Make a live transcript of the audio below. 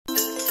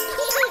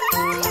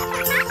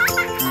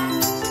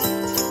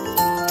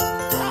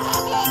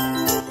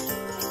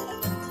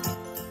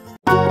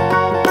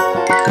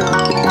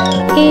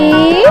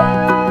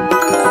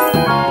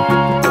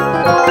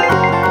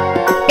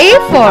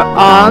for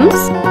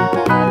arms.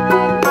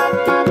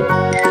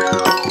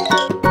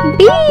 B.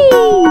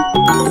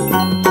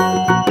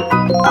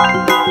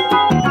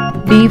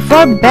 B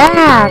for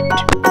bat.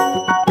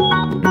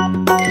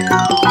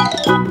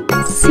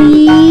 C.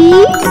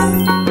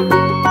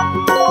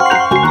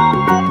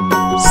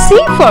 C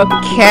for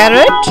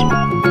carrot.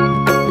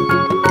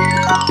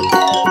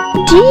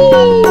 D.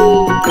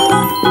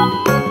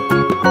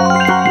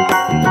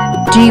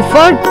 D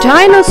for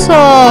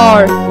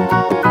dinosaur.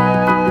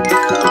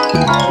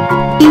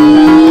 E.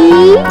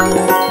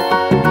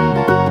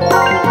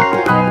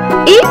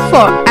 E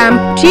for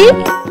empty.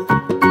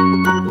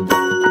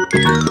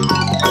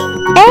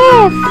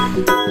 F.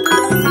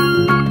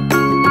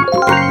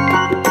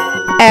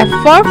 F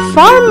for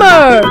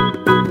farmer.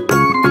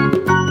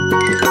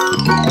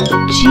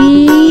 G.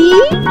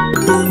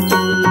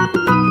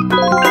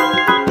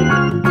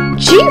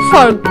 G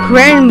for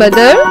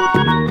grandmother.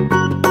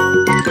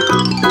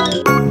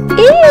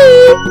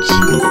 H.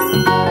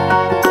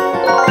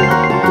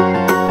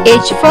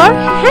 H for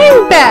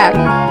handbag.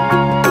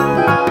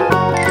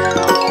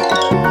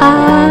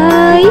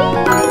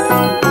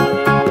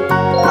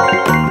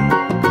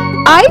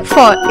 I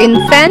for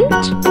infant.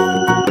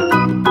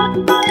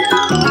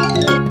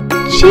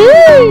 J.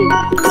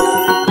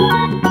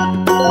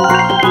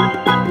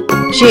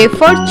 J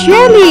for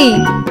jelly.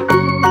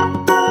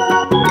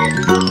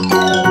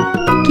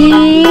 K.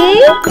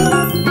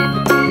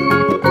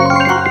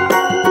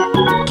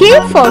 K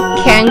for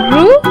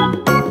kangaroo.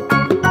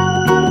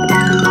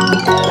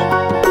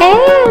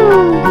 L.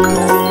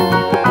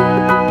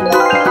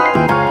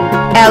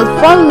 L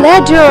for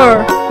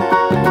ladder.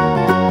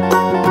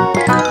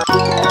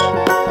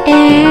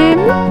 M.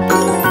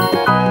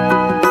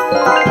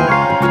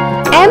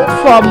 M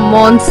for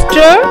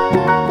monster.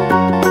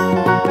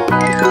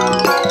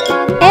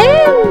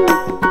 N.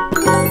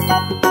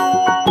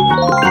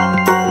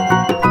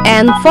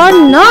 N for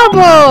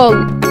novel.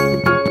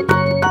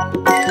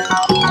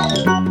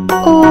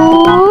 O.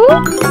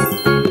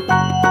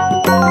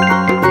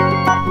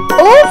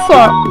 O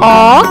for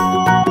oak.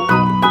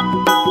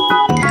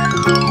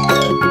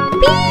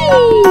 P.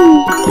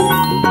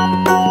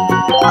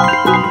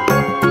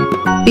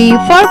 P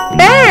for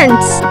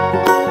pants.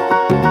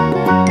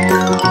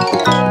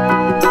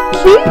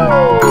 Q.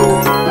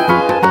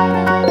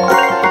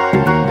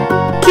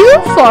 Q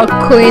for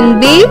queen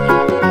bee.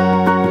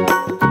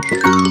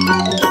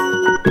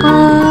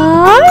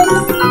 R.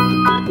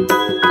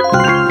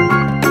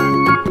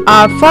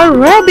 R for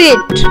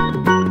rabbit.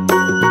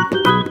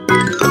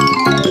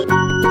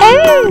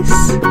 S.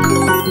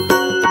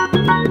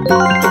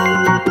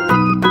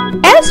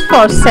 S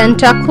for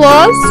Santa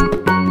Claus.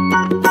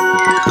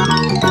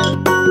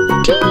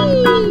 T.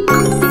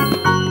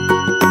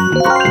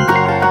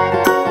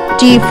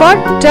 T for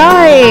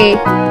tie.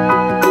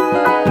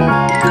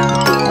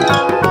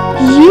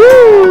 U.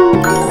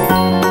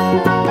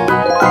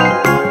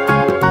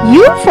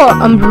 U for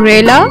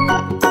umbrella.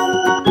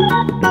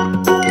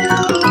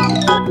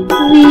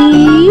 V.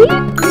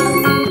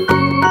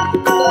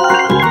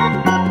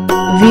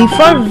 V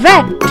for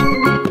vet.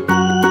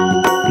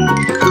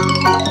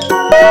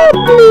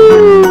 W.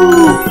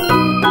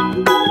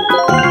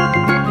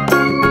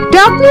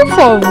 W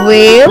for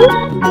whale.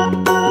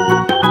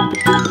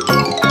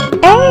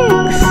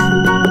 X.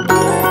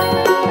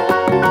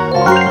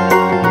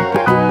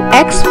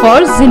 X for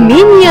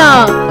Ximenia.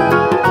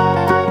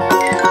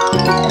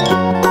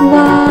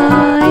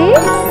 Y.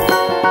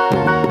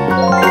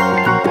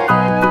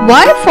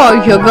 Y for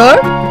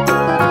yogurt.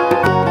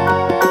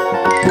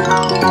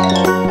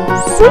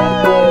 Z.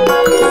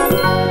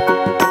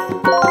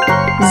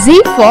 Z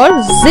for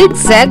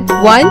zigzag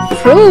wine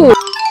fruit.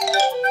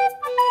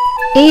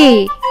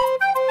 A.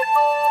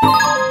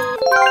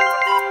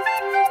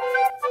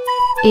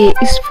 A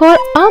is for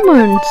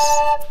almonds.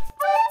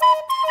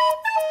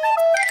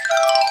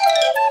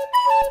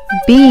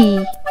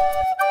 B.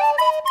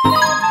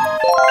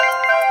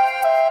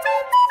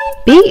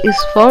 B is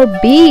for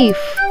beef.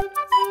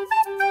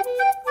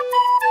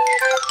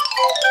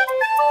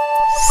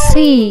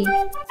 C.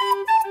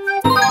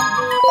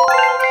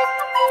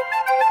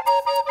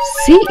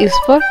 C is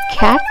for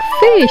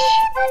catfish.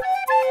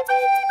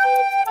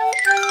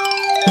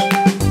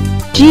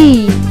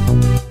 D.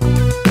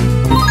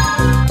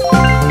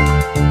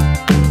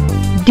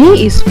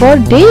 D is for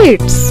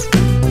dates.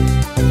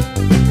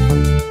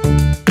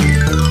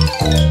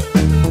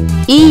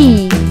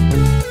 E.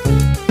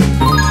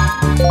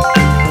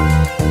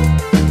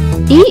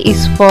 E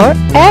is for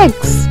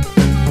eggs.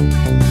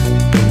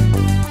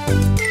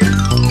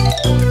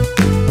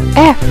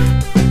 F.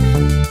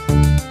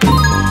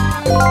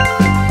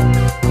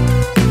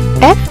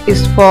 F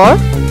is for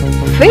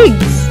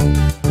figs.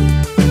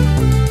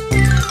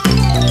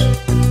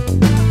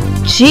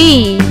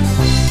 G.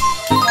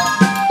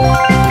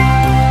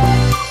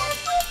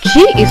 G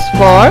is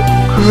for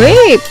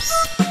grapes.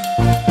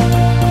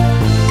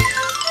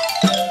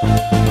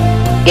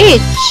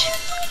 H.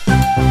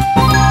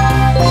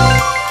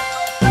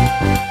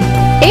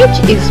 H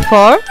is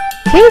for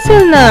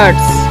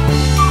hazelnuts.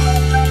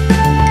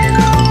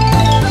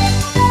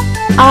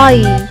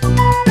 I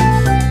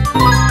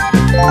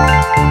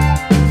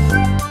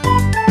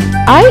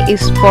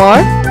is for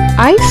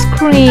ice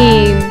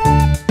cream.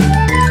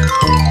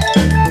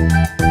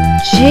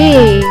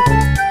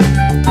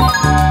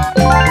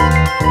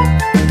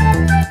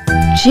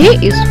 J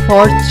is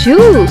for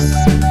juice.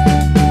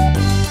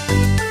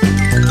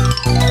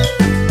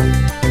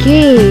 K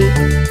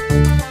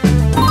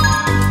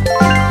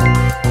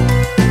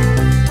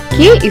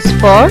is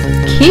for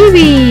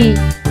kiwi.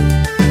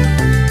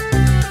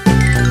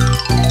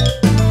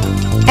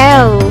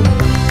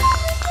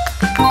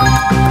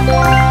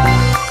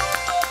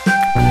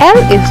 L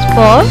is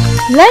for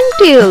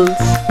lentils.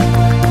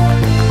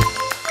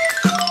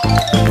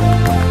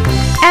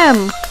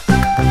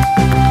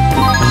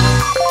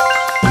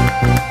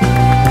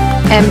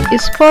 M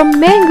is for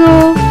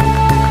mango.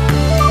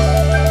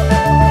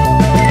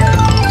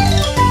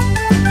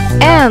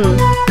 N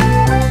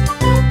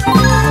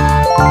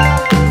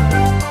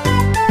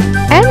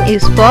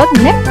is for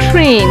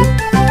nectarine.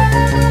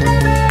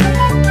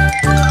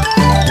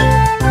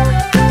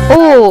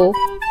 O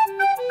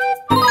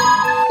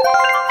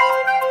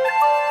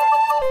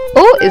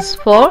is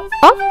for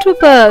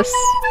octopus.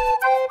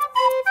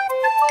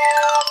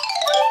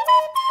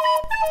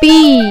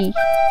 P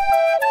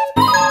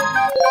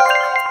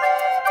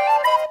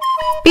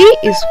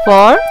is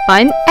for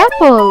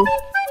pineapple.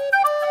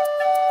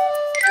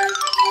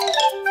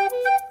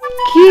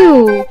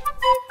 Q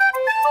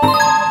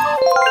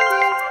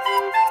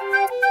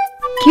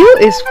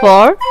is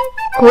for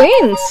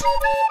queens.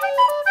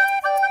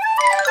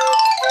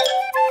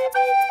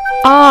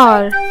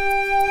 R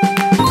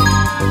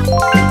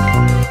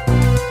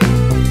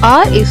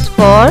is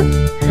for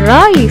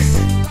rice.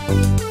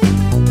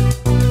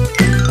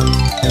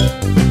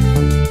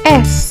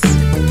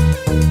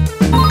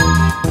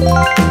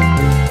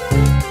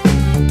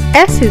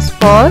 S is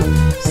for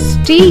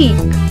stick.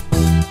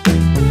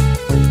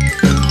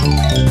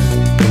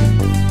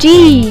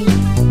 T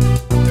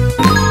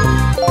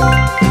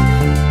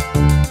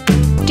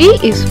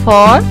is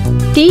for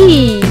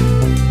tea.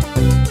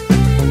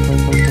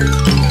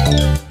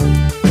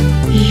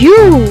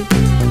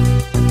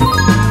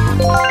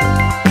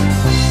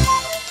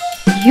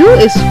 U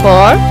is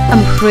for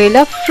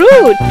umbrella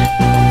fruit.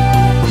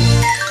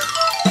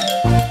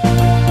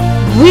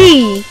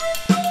 V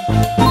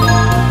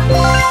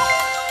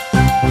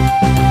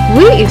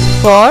is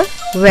for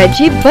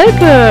veggie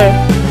burger.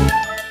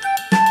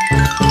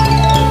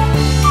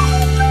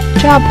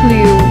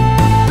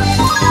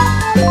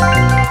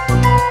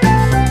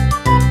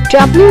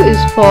 W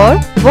is for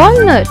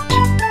walnut.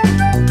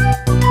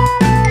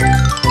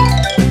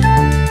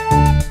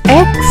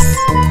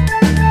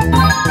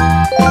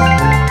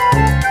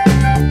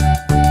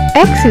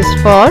 X is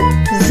for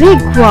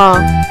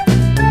zebra.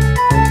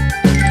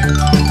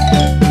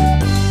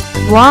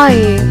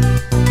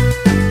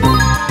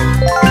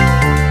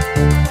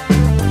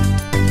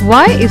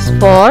 Y is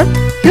for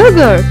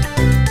yogurt.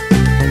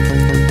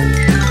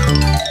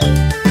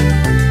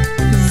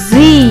 Z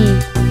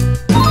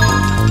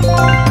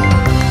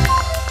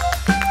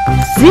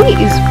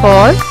is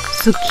for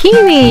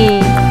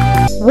zucchini.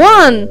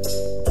 1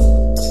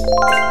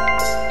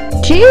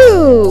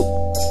 2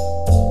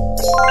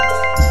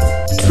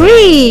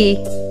 3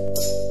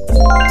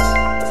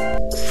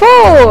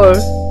 4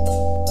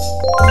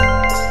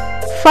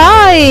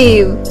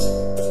 5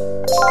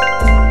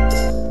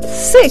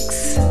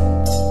 6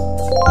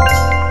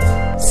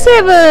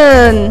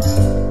 7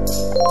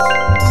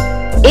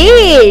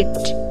 8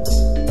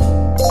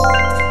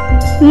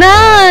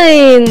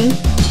 9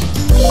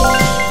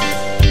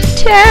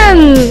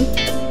 10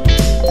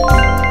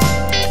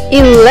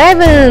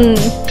 11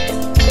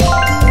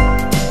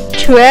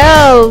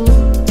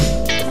 12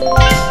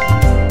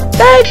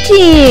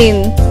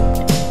 13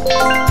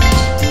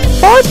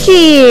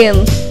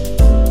 14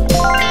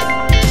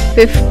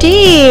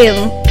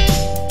 15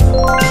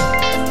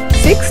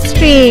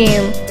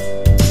 16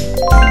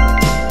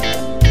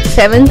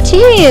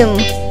 17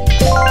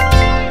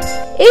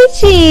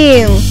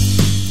 18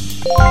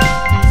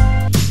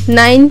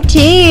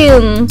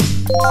 19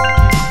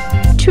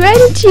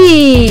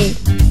 20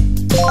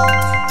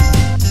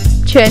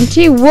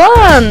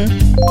 21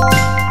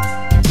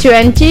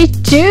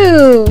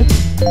 22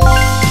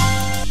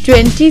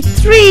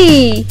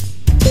 23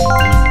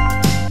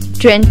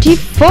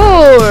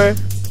 24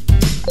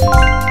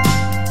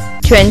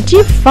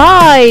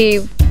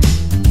 25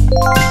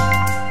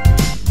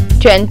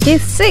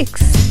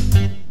 26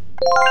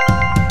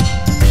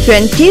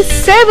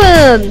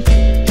 27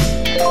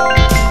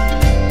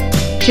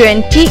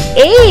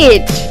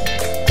 28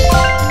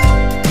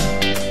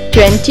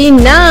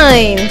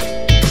 29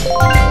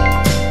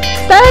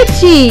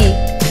 30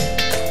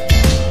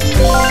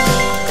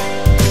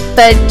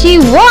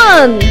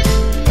 31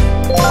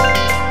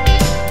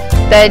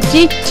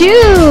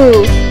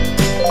 32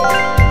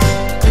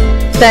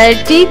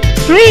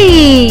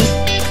 33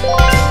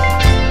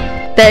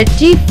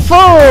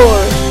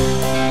 34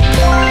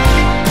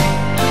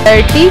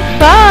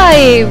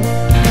 35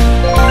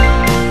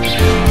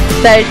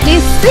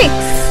 36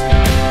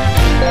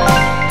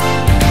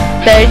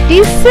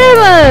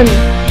 37,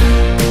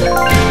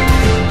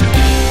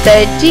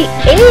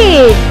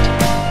 38,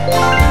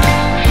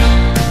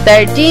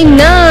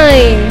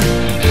 39,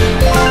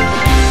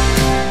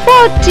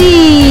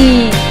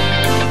 40,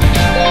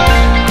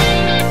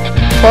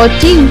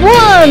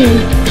 41,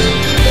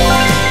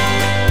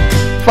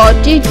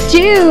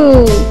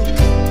 42,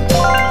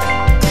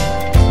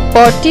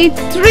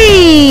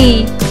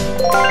 43,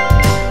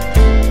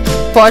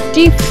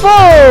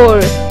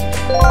 44,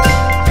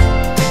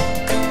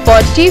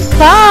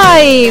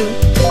 45,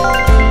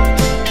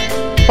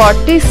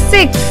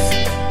 46,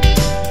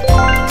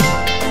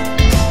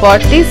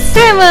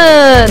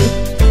 47,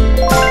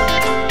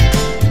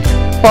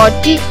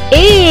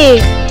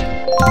 48,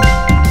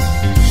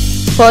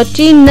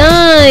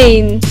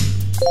 49,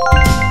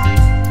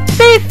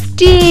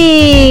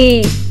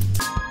 50.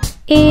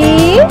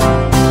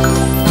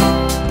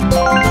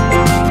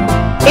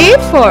 A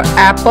for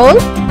apple.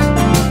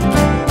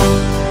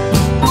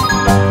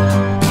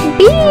 B.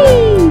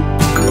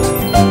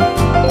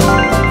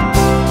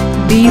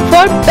 B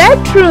for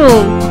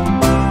bedroom.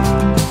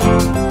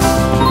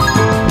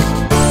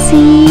 C.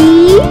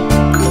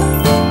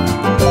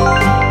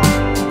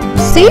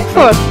 C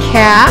for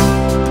cat.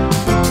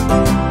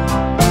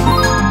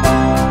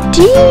 D.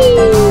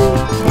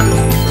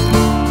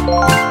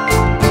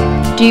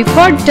 D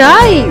for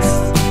dice.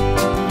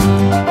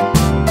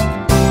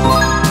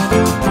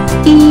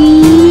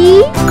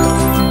 E.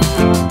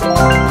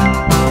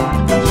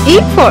 E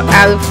for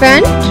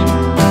elephant.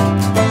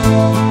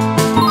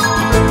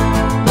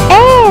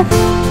 F.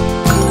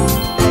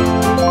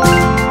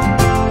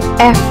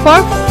 F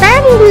for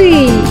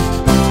family.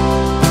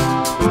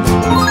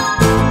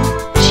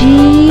 G.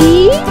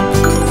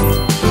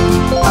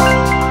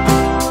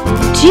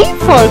 G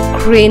for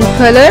green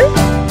color.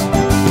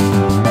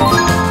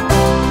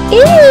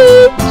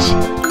 H.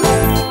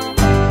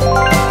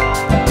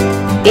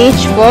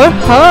 H for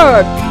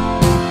heart.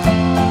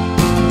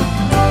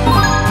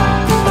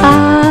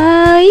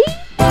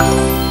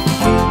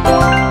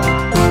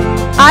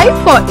 I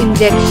for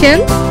injection.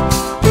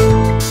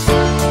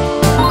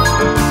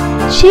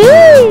 J.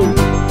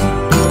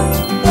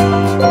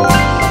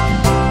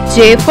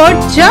 J for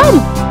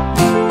jump.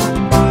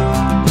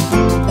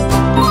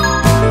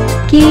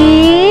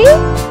 K.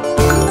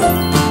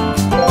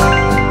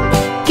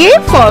 K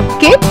for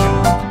kick.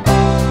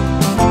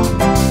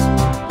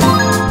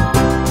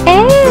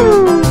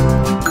 L.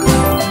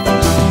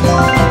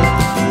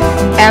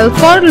 L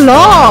for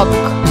lock.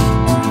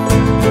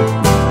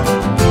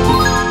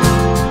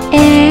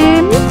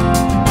 M.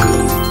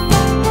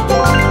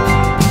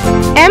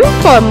 M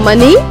for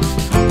money.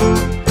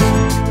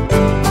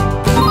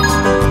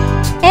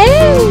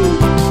 N.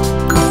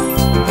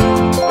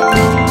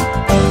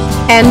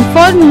 N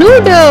for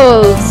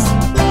noodles.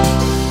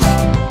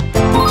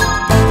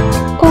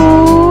 O.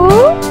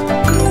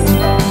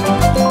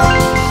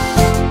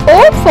 O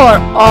for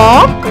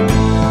oak.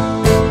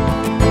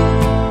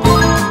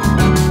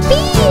 P.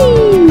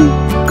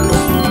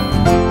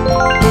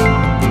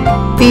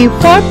 P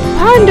for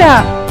panda.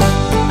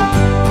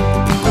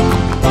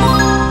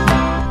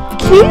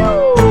 Q.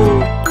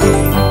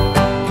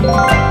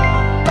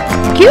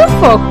 Q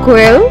for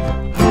quill.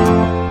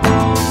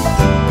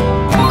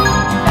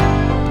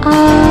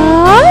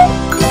 R.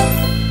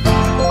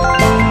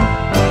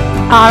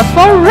 R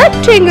for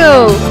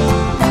rectangle.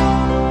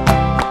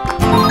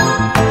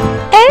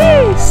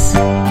 S.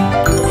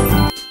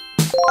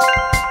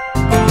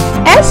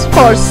 S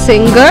for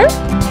singer.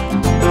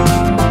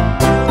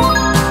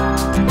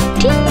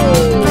 T.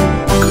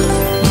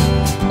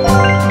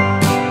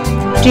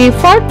 T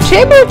for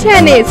table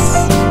tennis.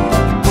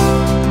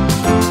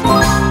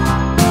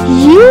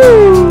 U.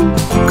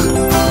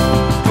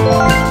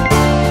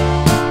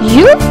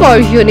 U for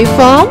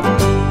uniform.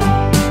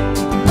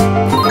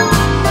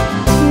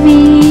 V.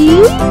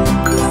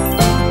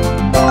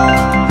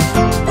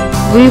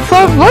 V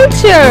for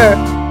vulture.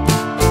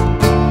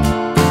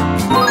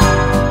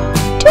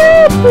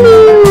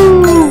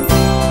 W.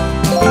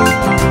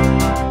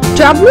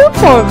 W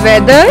for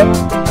weather.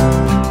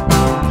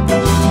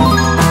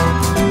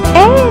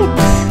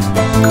 X.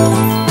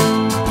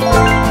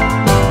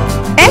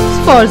 X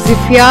for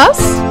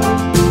Zephyrs.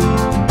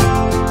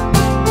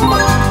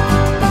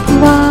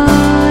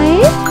 Y.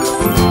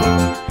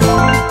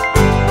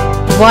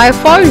 Y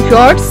for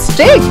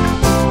yardstick.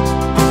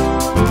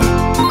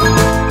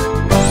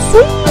 Z.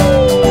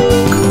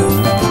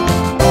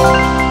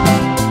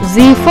 Z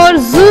for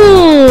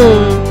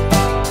zoom.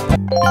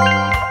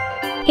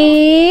 A.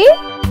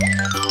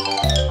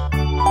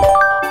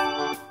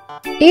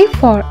 A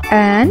for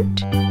ant.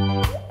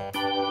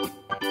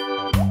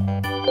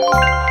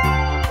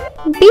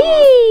 B.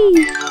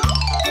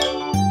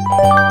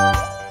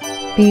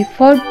 B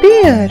for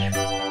bear.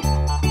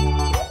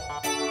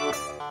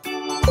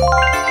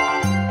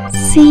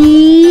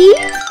 C.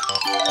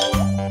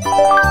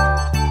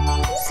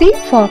 C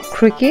for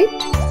cricket.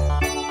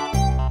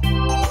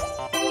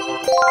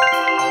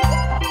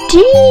 D.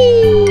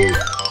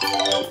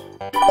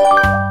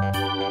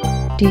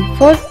 D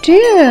for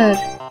deer.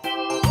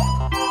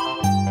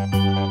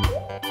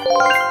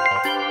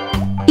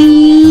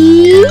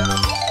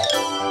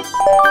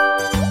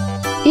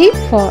 E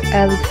for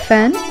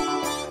elephant.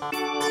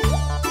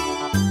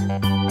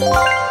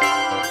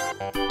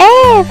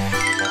 F.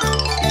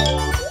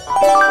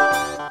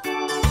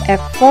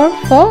 F for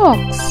fox.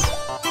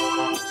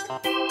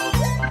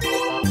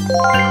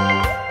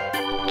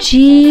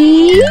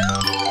 G.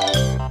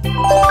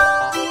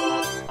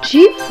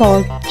 G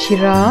for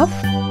giraffe.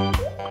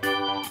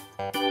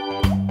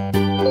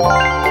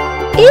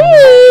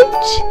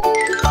 H.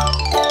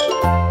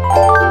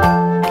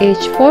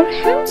 H for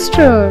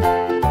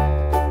hamster.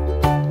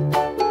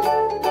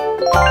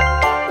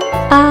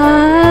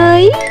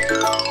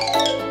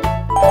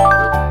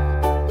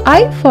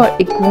 I for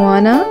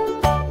iguana.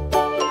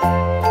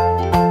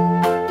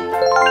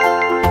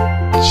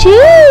 J.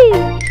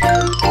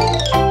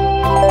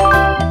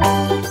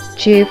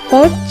 J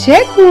for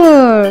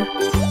jaguar.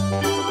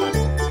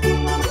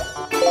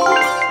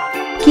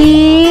 K.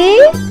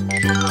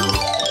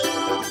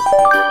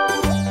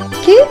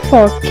 K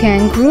for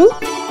kangaroo.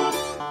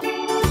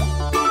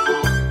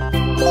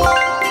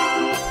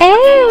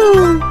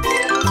 L.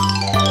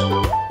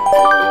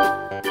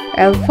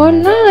 L for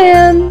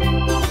lion.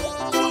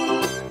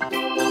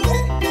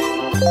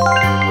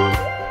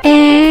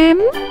 M.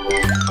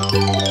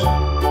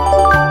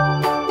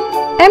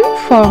 M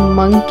for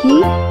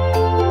monkey.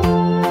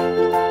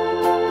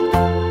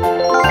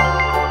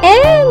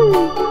 N.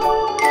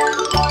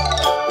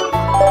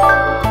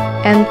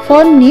 N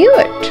for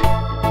newt.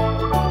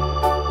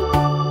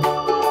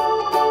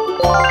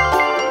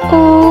 O.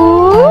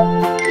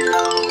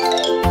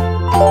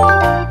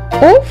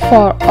 O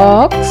for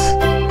ox.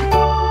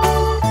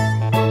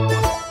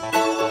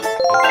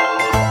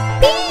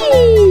 P.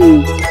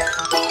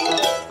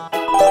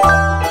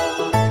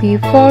 P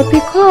for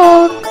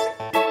peacock.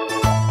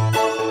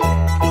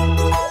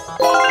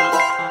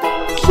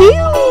 Q.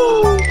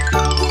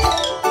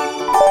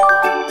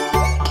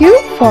 Q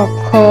for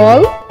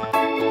quail.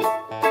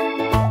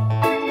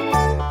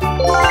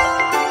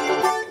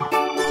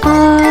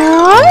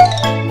 R.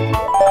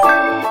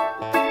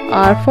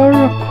 R for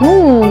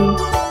raccoon.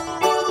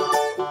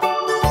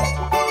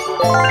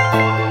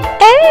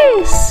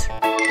 S.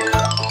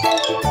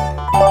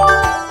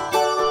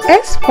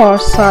 S for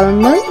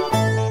salmon.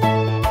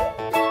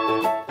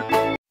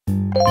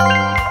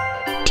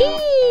 T.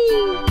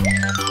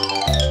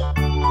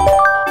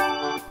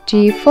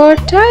 T for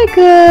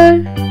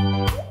tiger.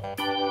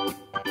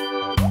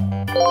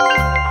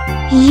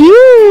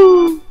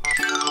 U.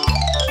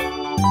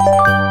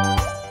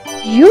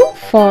 U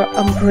for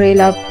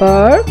umbrella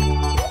bird.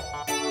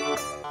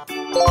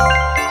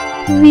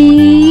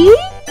 V.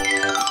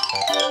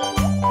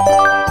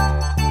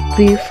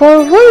 V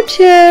for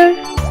vulture.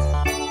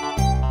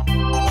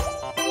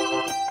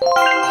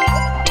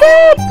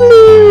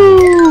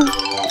 W.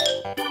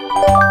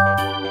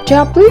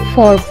 W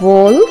for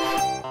wolf.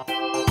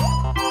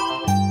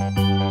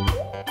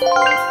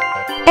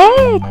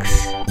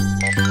 X.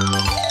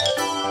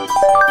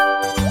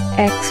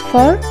 X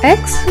for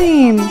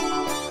X-ray.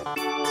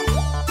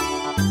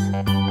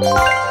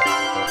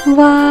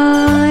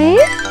 Y.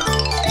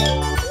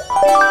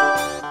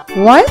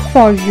 Y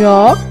for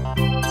york.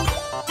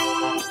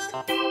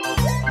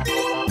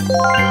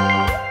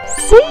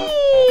 Z.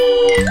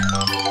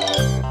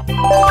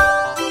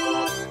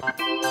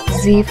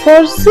 Z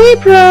for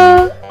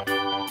zebra.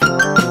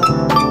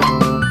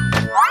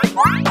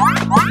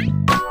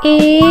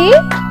 A.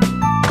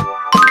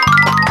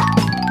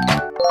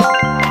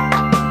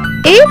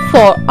 A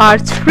for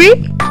archery.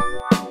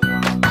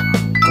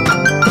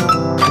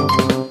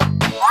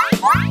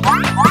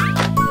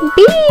 B.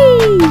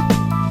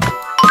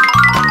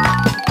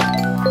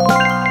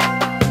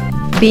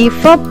 B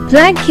for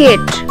blanket.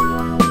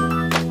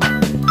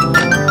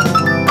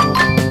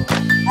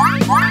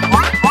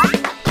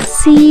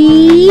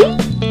 C.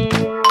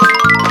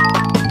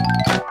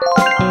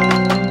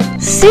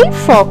 C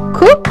for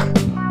cook.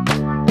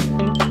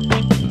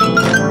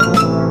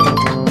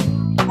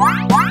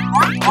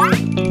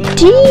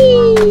 D.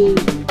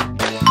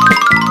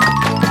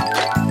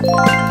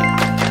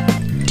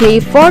 D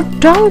for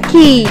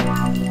donkey.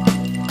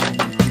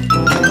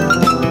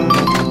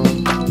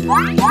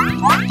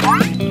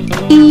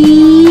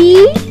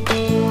 E.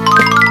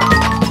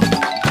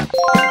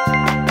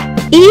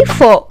 E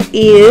for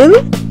eel.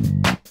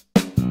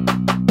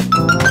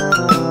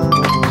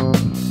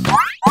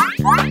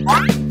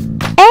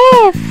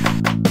 F.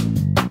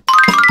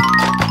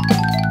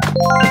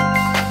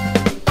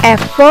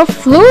 F for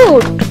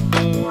flute.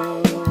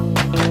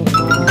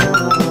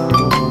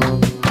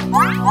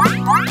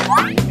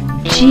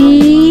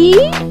 G.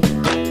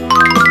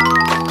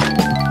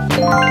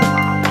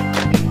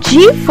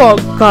 G for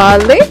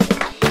garlic.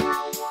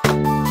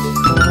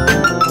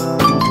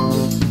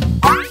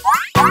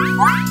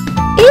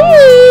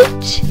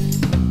 H.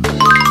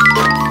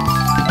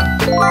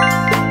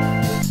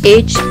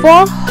 H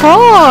for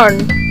horn.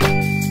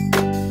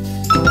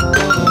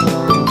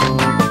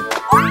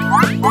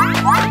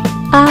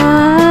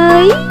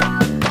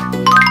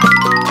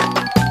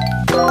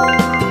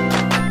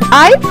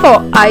 I for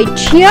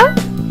idea.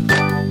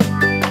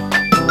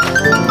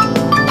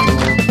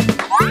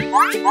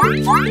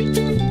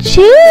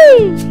 J.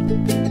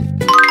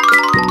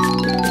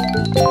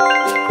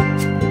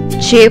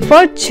 J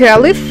for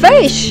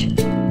jellyfish.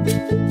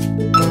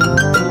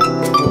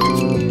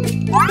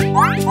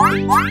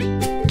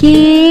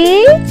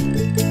 K.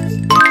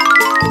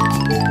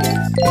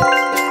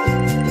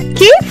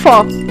 K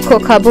for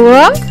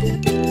kookaburra.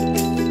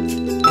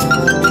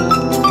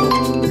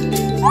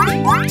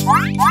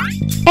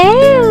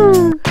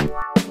 L.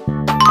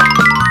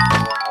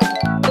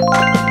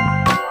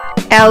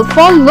 L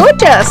for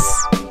lotus.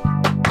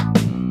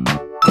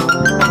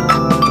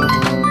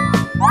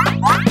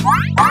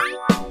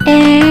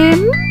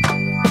 M.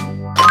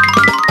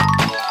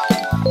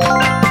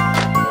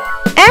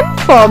 M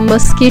for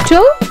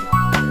mosquito.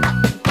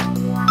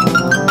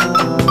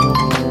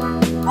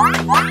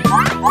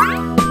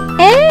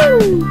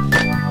 N.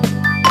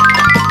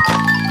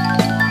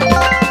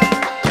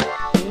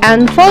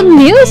 N for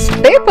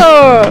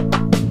newspaper.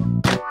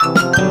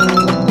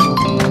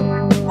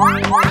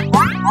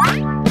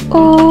 O.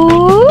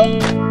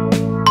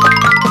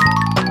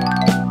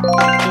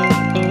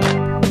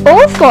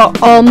 O for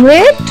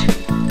omelette.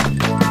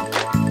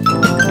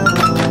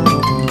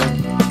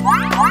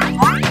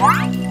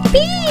 P.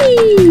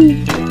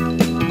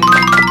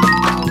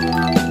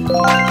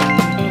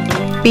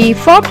 P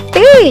for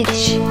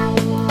page.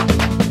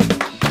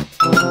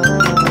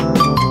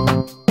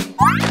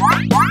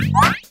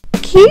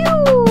 Q.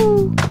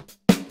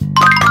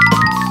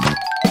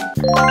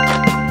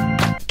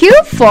 Q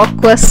for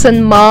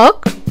question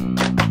mark.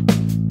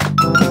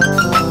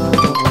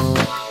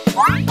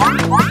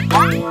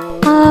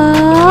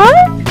 R.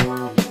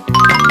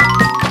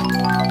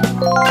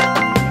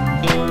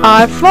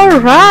 R for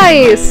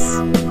rice.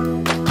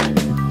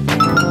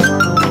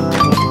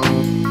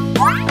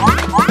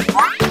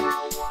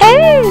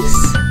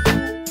 S.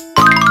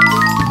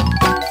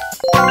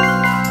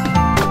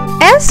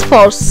 S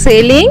for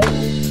ceiling.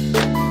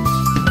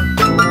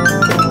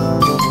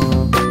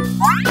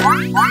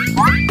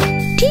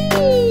 T.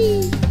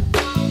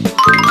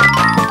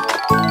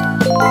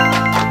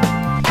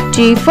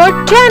 T for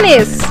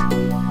tennis.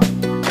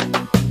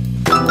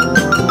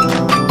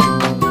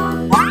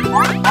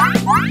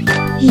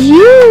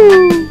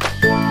 U.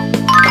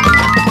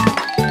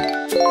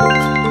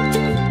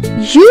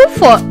 U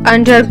for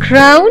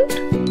underground.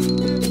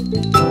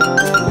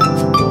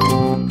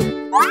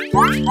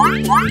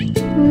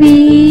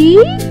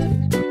 V.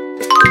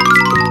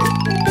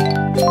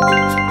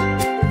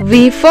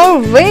 V for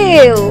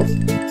whale.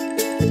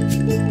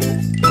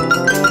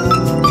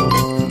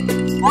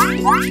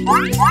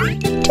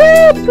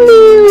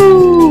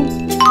 W.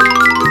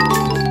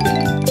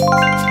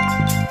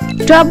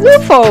 W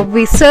for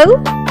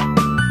whistle.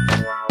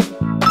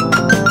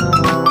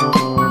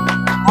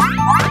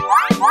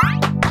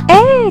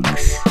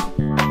 X.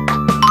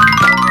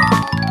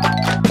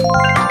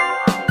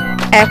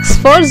 X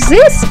for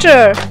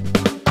sister.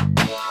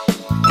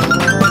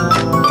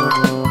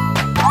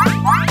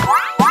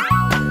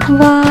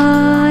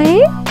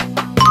 Y.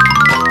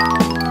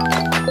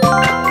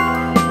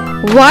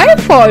 Y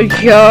for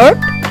yurt.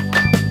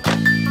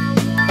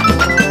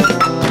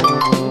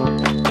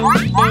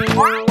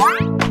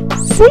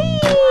 Z.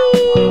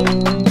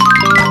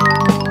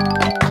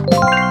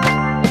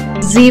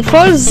 Z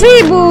for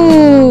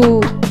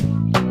zebu.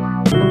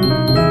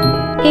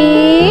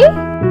 A.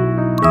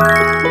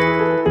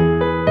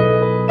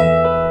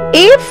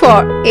 A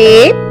for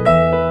ape.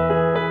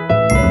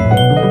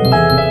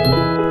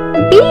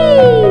 B.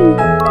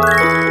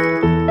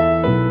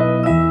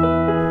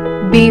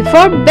 B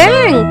for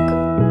bank.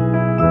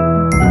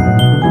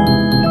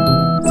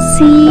 C.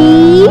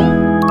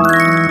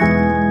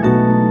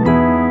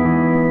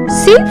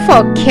 C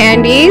for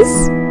candies.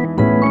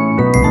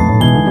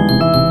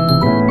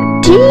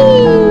 D.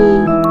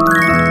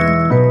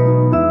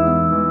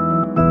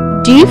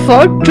 D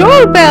for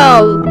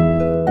doorbell.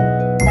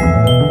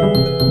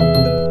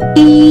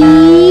 E.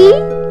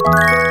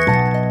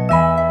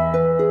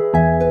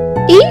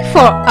 E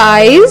for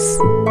eyes.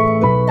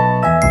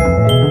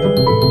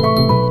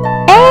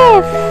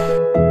 F.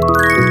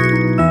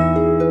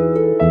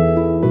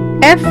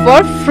 F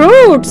for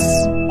fruits.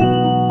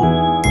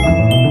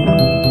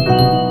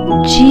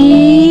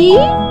 G.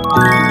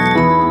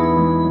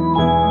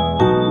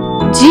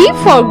 G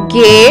for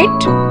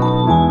gate.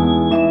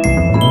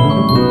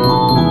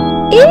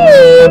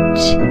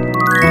 H.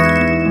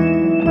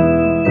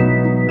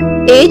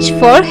 H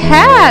for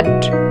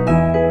hat.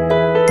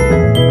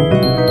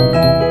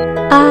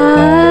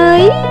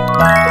 I.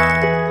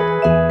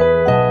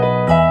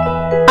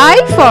 I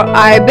for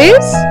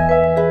ibis.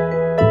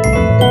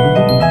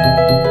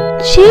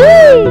 J.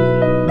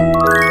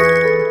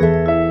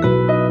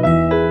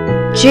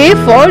 J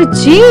for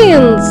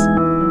jeans.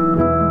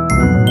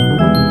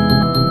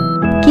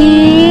 K.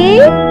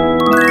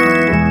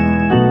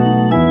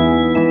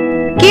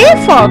 K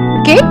for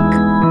kick.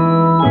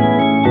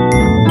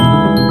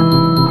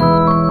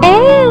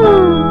 L.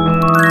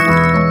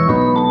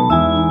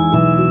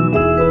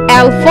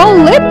 L for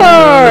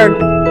leopard.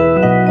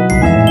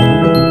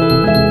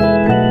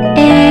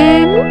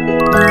 M.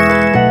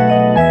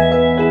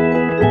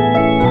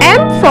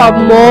 for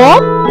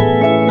mop.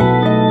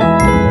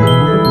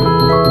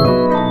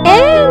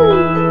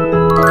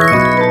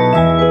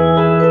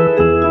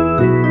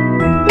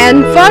 N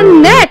for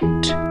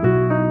net.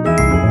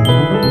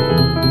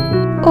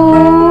 O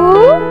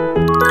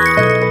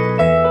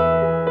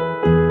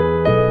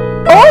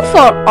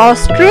for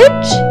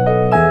ostrich.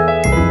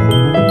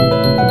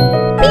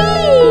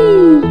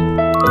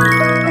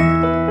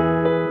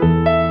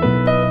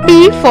 P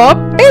for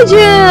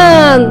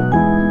pigeon.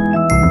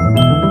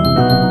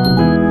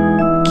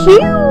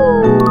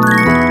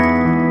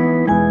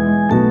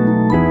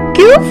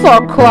 Q for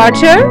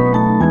quarter.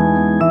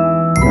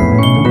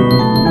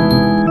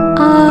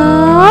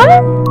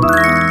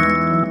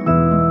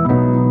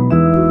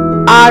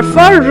 R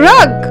for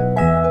rug.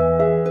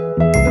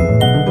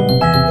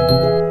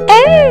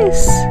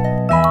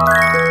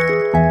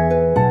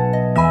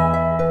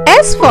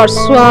 S for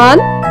swan.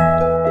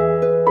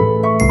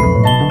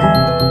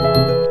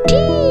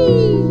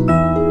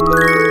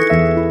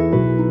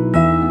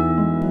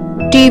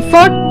 T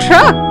for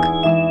truck.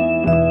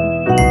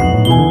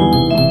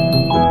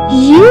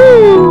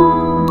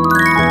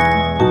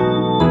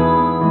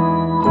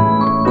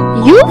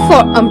 U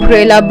for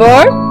umbrella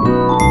bird.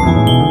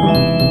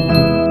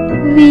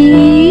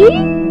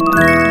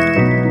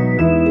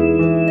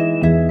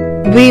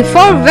 V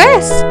for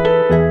vest.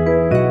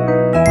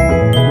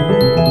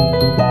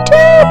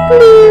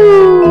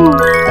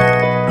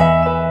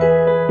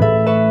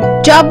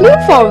 W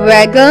for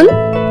wagon.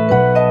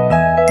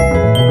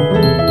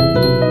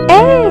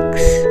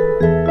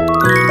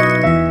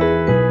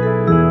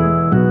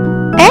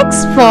 X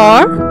for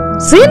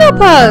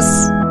xenopus.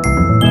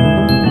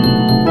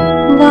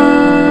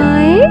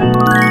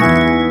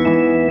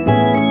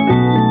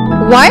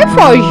 Y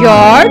for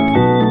yard.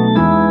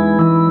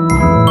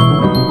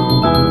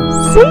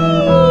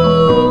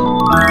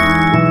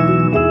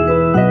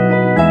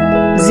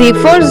 Z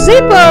for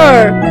zipper.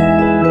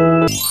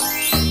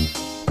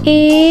 A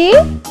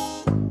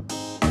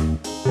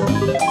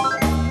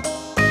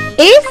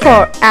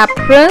for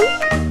apron.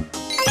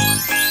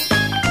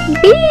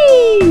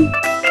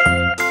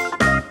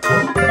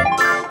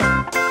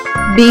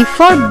 B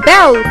for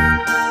belt.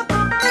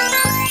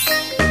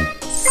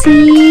 C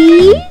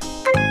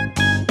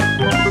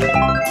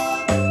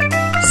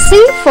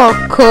for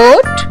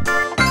coat.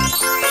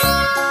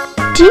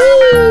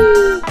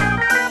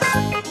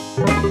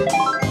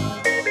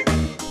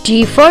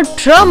 D for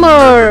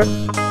drummer.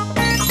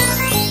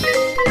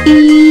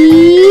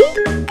 E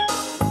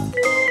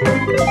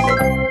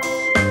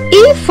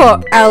for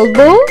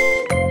elbow.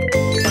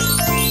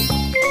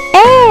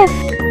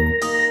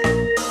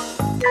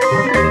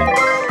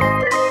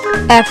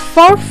 F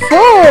for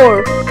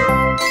four.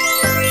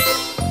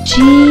 G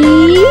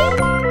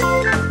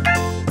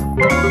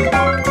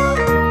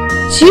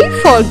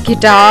for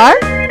guitar.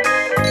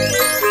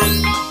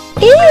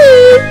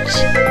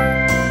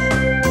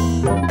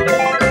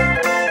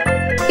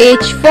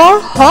 H for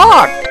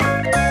hot.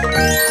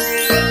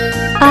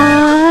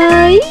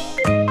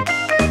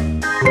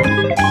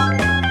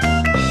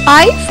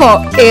 I for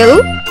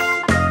ill.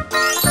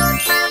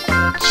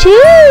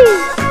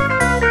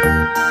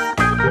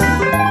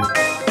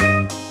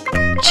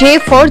 J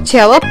for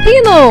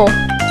jalapeno.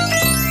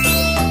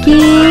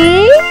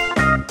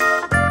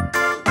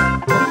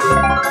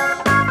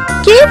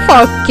 K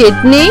for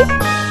kidney.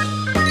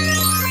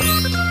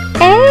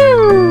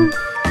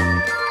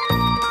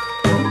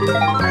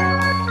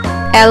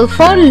 L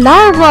for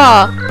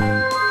larva.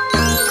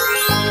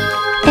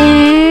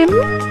 M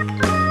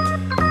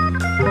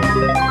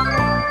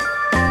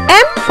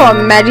for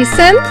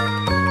medicine.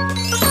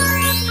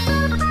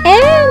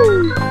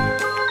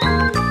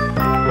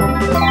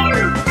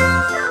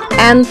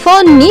 N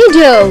for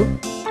needle.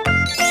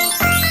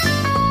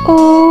 O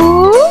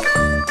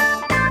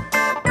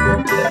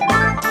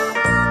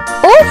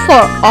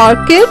for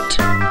orchid.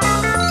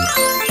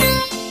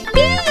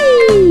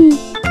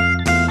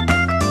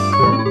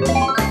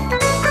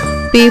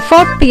 P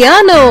for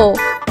piano.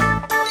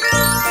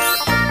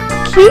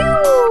 Q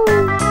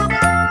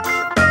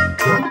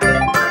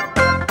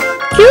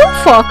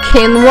for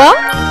quinoa.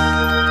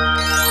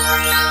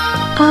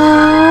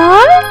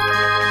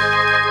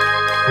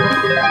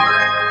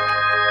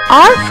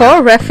 R for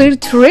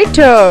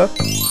refrigerator.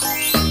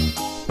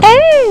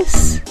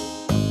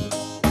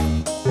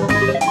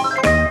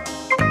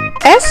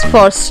 S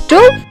for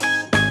stove.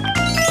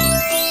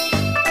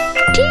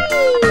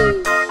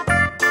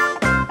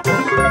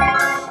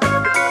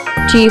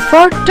 T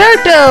for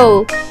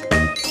turtle.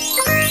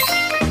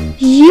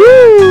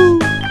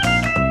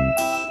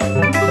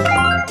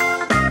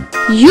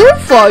 U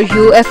for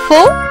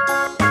UFO.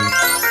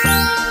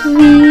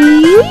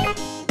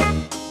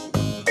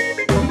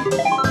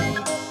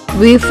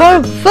 V for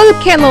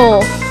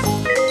volcano.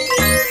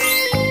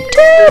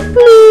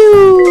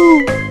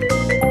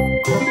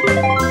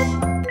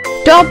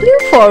 W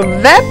for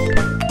web.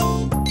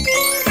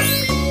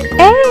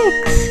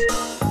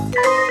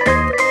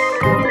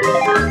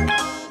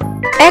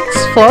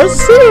 X for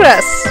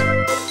cirrus.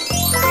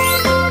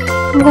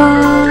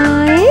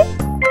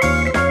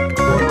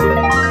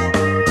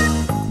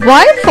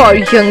 Y for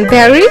young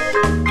berry.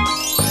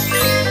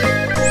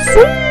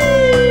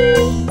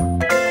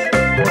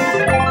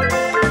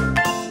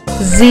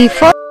 Z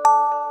for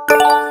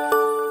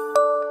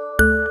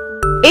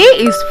A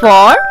is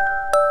for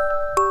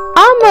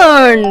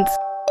almonds.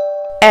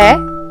 A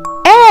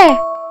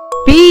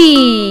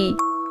B.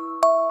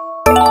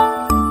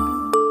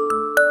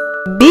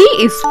 B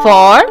is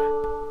for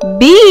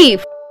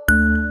beef.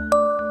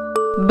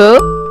 B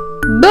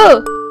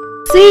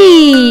C.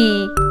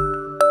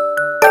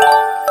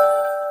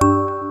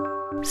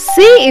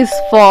 C is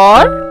for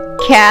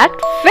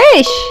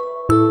catfish.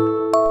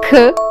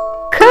 K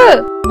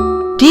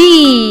D.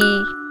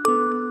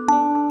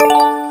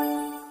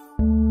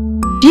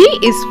 D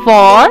is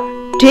for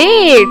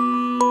date.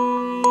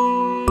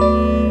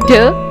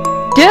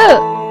 D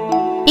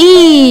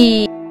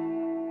E.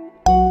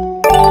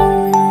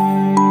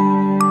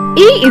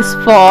 E is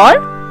for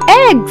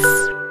eggs.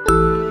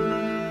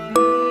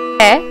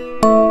 F.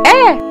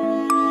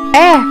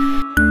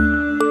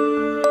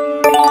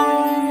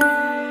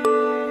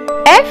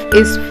 F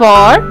is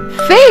for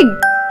fig.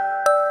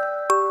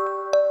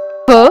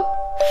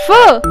 F.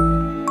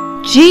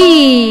 G.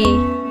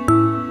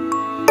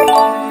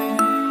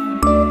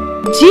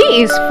 G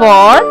is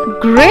for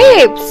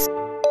grapes.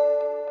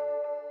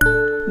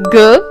 G.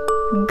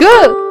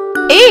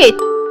 H.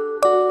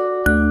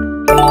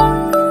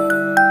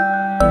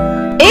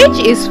 H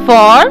is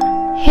for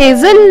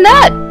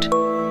hazelnut.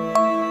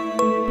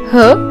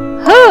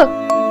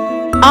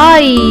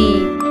 I.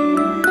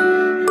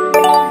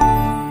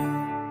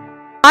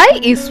 I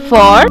is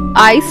for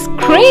ice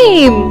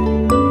cream.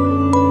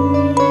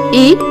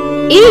 E.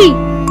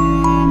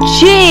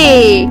 J.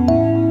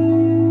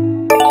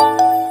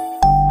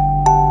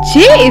 J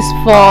is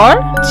for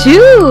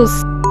juice.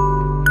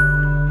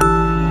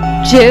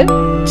 K.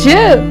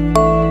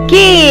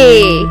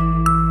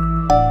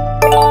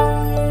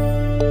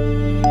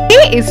 K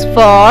is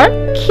for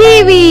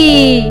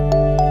kiwi.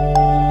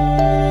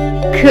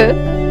 K.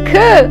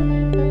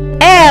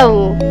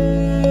 L.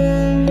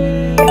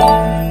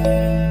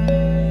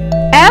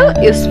 L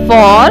is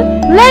for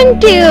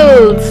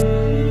lentils.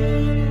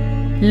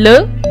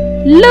 L.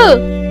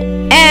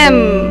 M.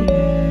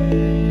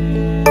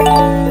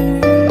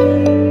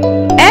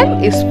 M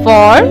is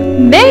for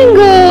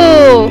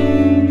mango.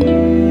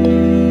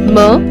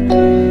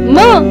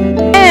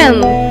 N.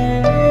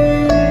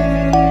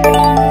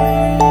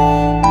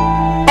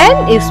 N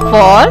is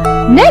for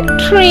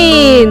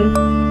nectarine.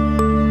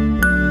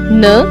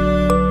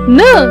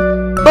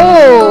 O.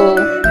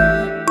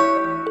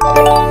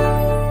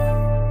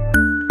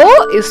 O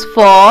is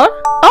for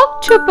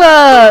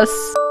octopus.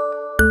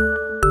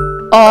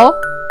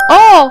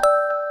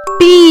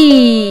 P.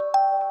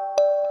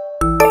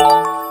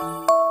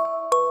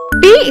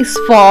 P is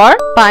for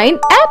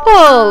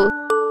pineapple.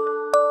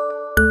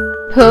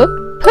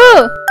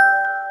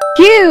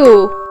 Q.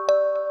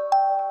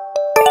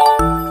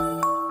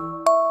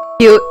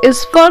 Q is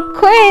for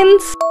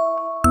queens.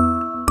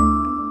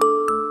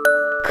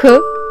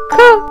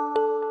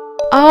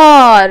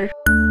 R.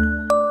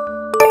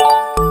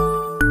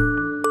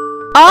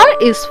 R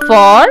is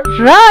for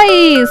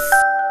rice.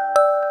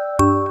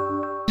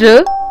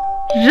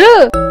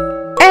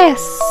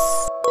 S.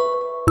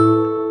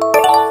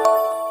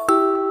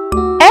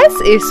 S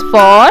is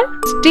for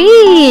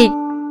stick.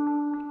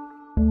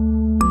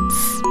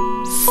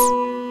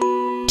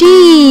 T.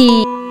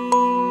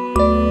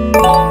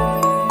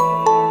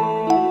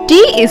 T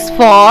is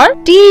for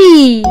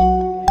tea.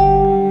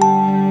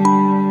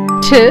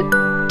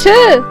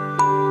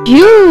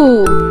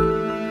 U.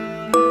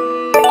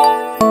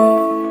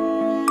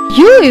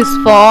 U is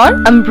for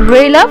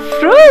umbrella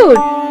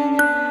fruit.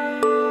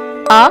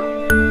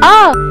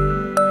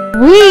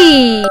 V.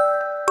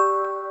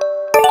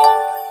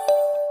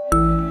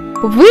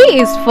 V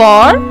is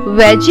for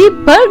veggie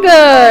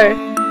burger.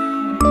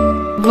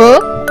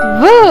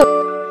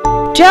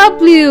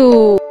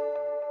 W.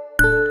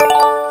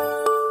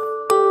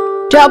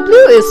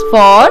 W is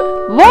for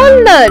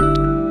walnut.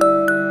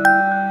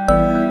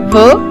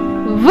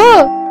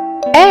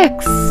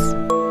 X.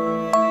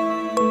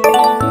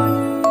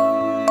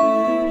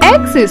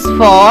 X is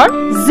for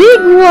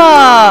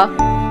zigua.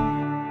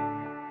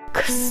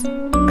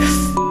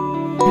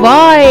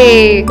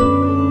 Y.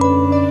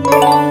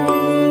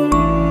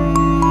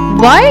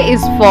 Y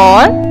is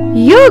for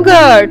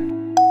yogurt.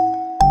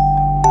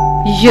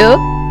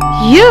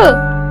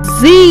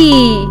 Z.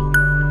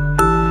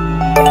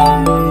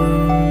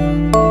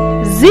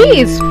 Z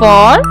is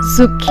for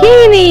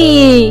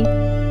zucchini.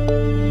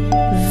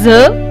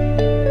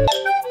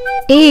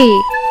 A.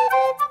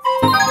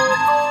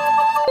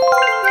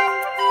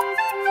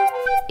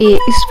 A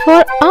is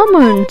for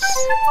almonds.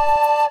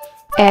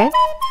 A.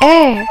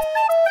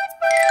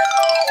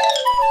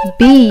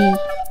 B.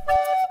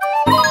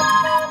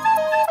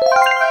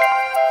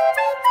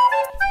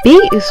 B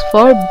is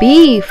for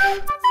beef.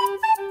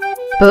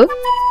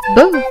 B.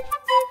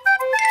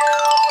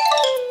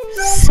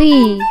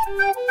 C.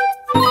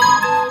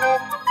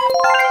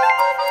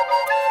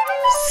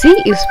 C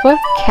is for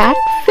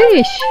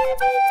catfish.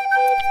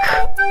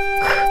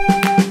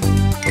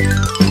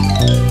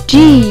 D.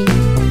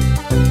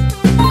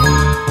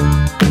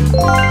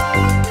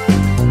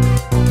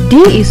 D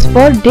is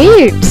for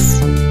dates.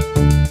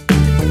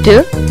 D.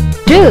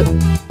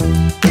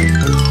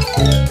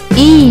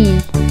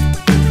 E.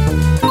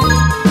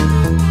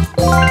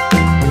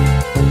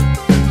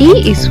 E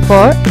is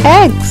for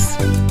eggs.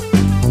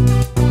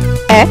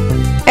 F.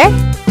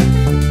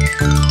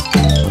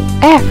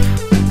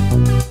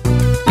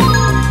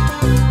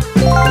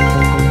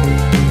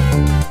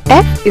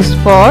 F is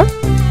for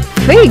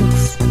figs.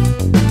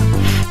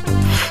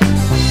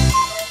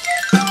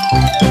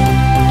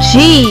 G.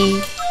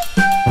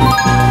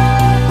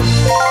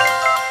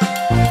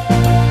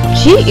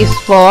 G is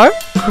for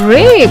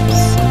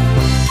grapes.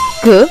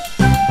 G.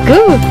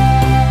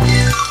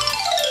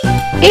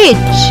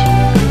 H.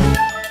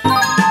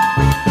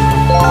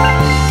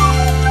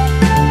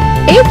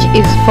 H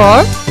is for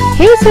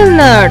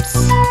hazelnuts.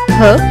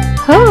 H.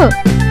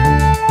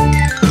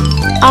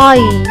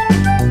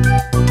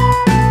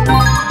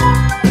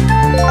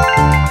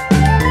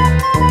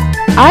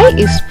 I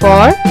is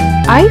for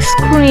ice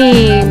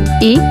cream.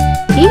 E.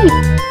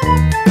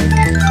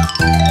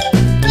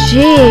 J.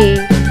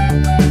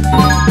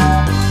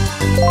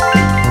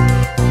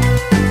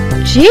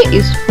 J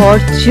is for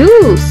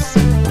juice.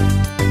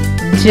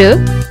 J.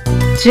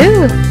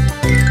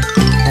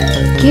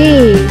 K.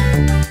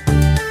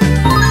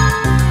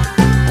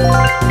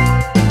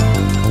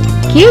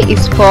 K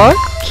is for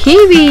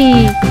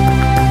kiwi.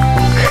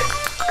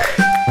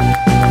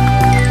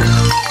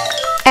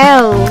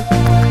 L.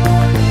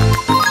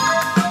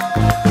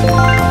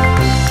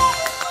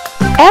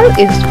 L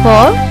is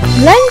for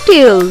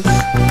lentils.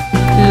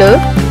 L.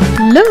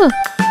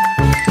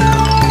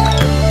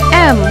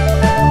 M.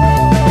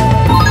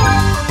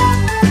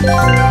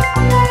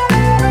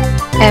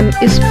 M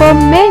is for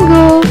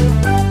mango.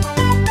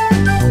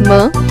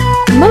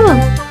 M.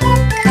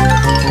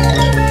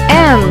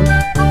 N.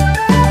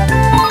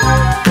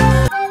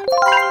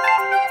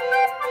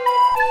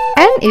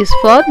 N is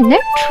for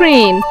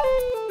nectarine.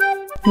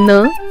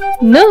 N.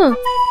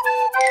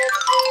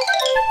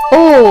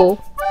 O.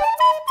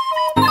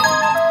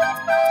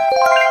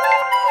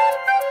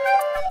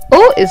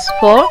 O is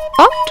for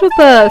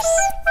octopus.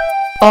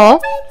 O.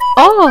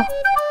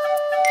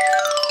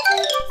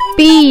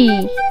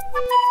 P.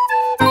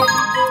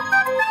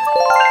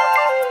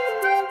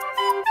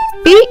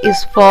 P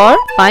is for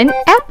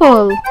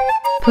pineapple.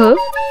 P.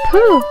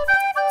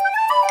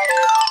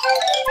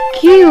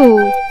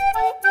 Q.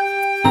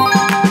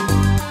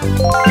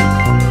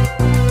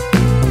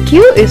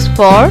 Q is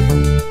for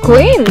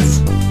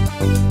queens.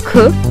 K.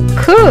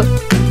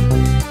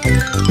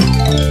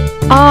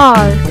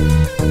 R.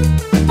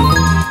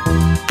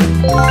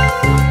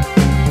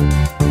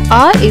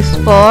 R is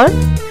for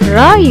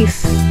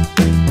rice.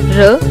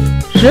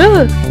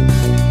 R.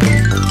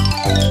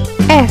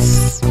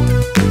 S.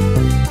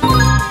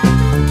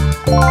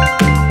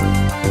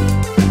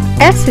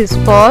 S is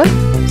for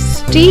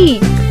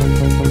stick.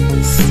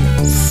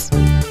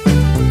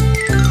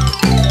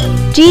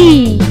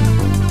 D.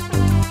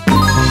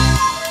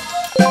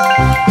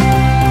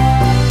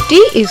 D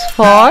is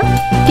for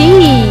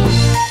tea.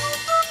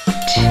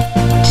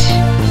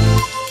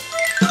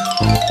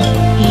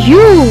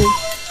 U.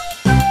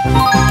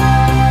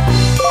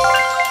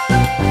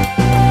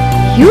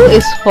 U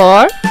is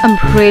for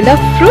umbrella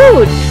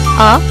fruit.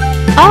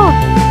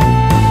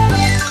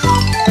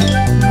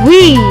 V.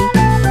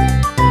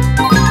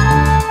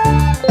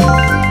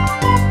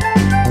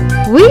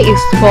 V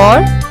is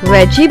for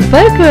veggie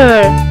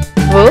burger.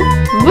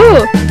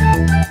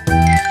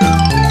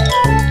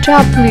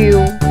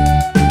 W.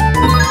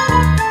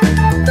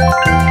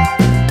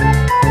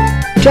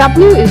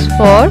 W is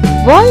for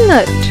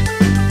walnut.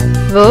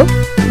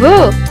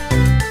 W.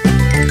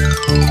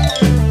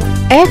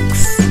 X.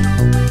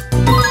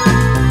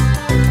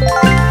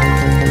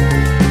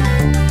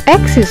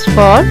 X is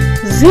for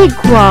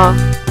zebra.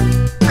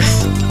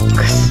 X.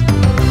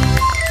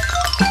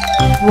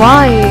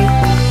 Y.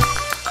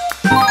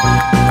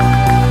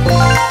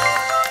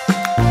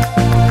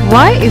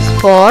 Y is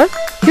for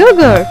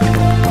yogurt.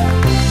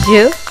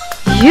 Z.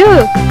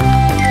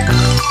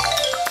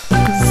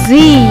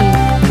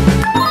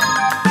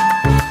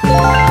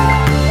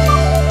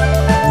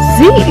 Z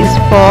is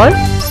for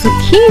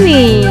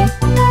zucchini.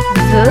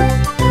 Z.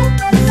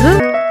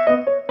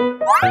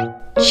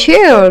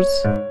 Cheers.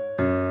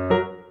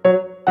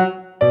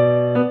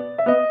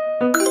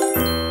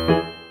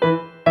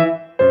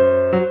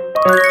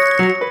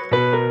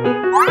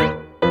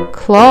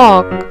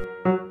 Clock.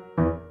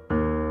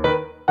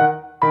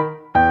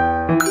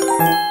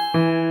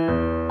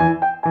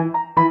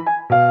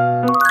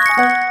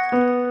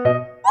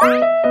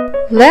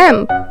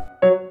 Lamp.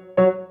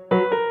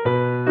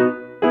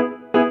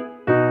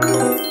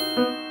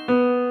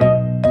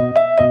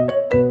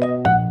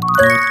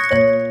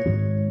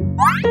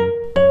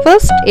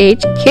 First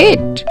aid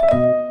kit.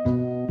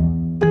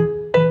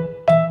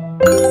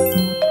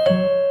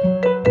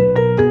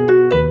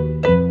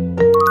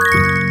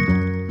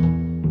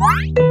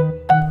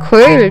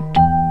 Quilt.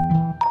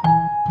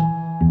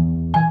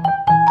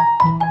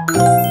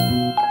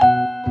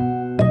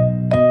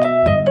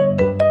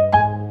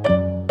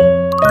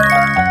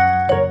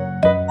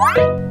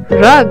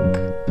 Rug.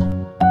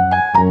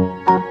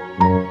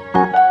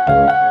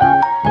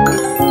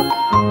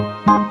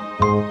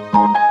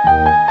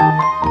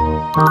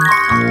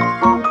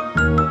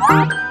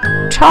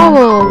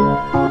 Towel.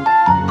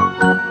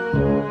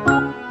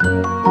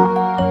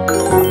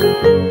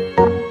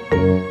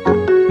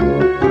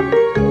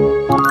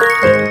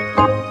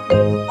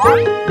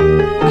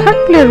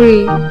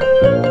 Cutlery.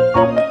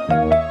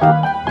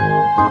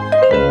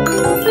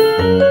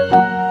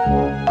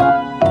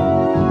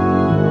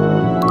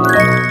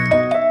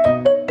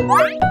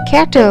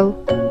 Kettle.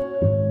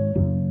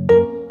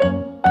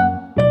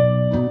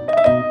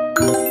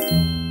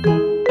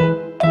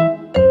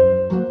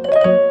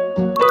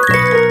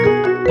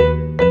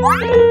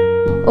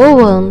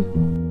 Oven.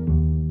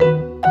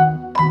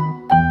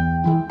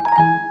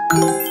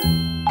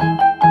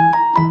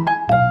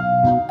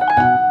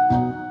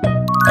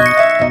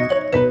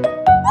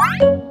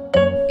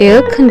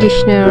 Air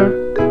conditioner.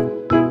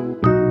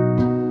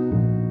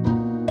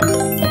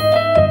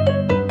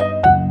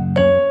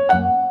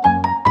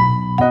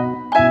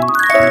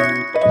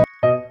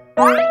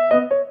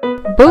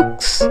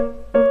 Books.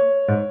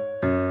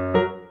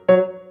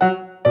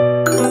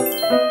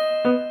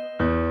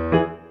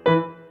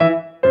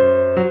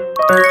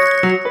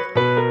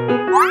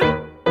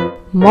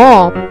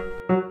 Mop.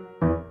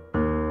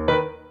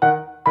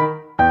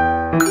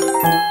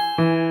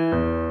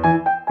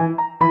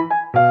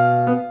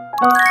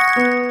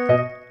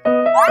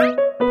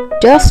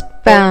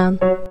 Dustpan.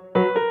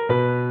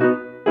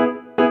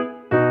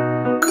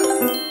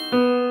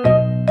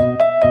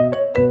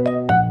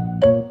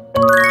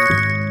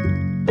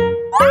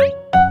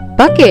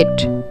 Bucket.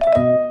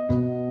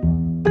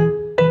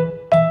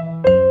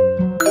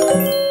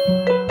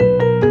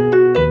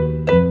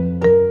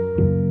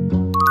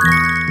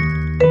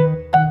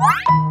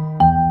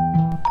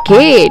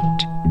 Gate.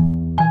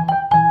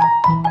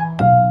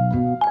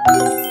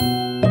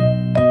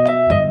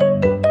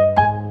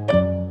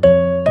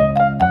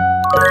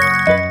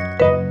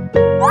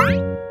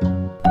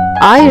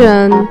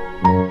 Iron.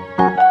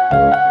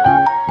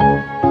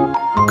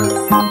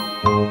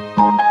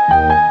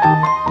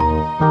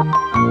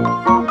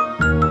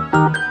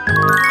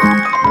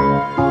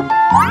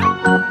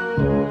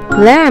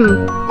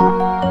 Lamp.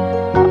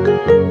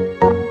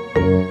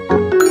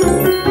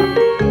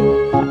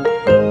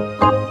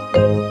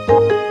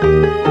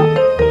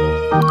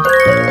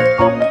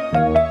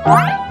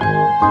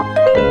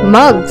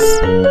 Mugs.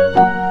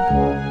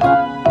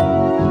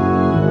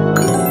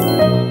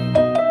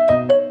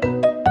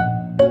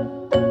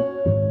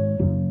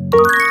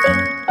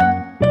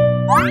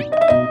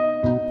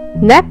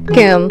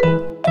 Napkin.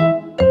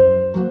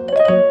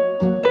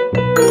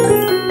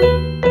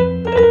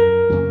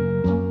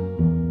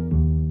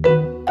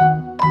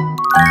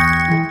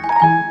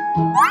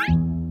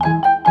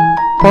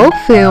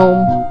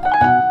 Perfume.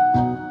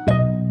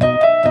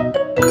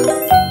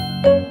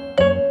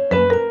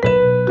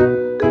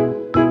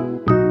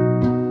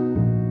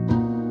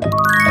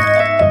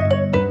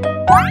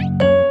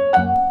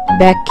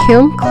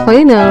 Vacuum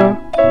cleaner.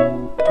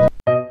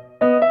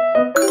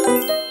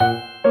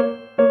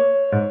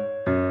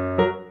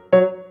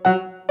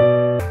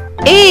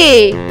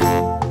 A.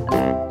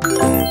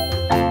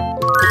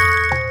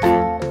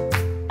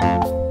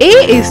 A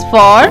is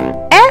for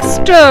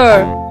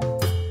Esther.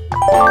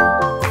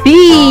 B.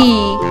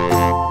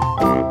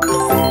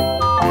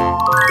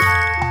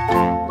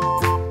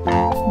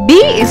 B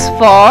is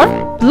for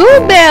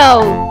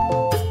Bluebell.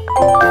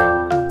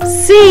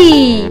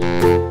 C.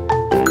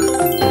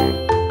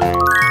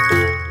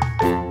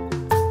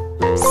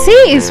 C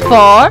is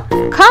for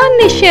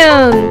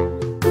Carnation.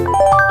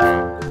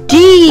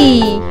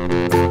 D.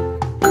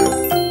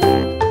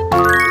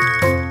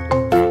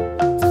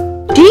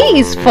 D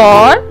is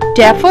for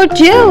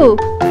Daffodil.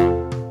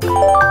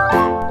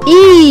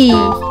 E.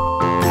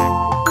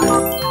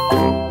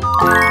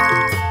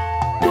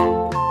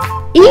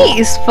 E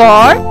is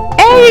for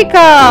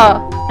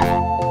Erica.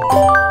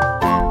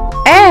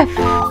 F.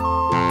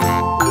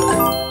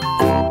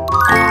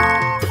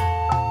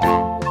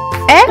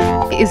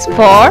 F is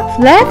for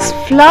flax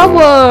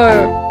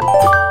flower.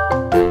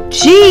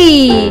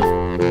 G.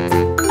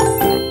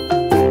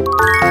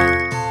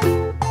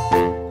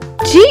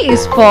 G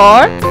is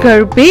for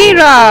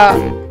Gerbera.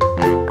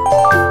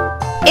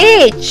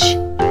 H.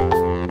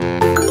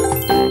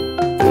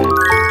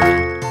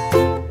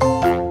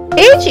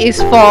 H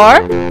is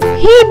for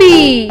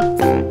Hebe.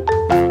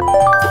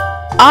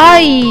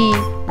 I.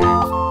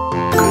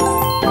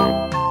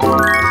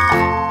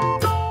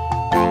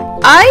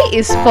 I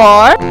is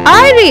for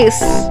Iris.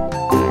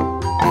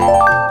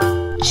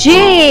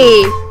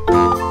 J.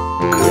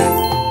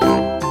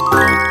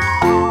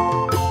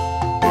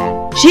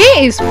 J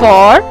is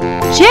for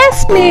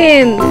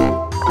Jasmine.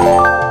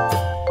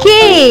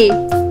 K.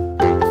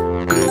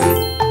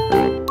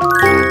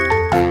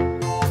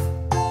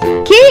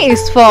 K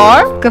is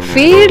for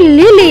Kaffir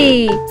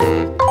Lily.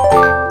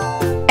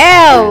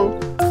 L.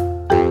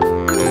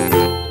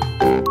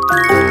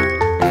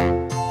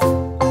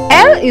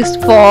 L is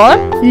for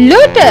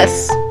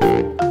Lotus.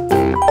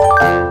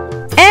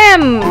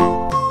 M.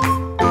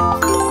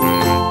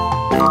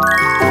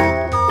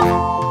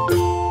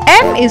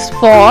 M is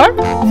for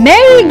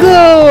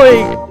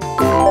marigold.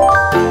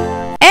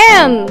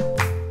 N.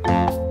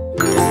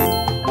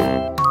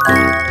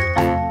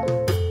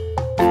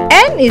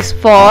 N is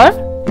for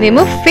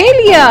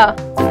Nemophila.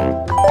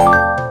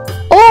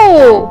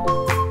 O.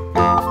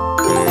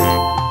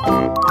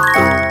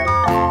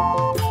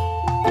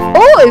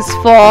 O is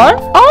for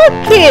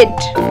orchid.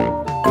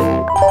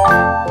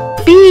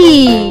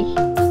 P.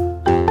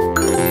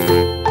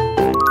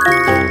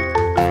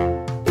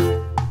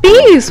 P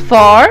is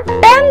for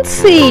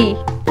pansy.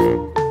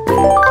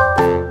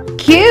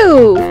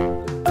 Q.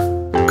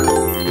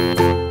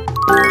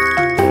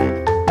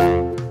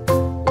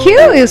 Q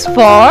is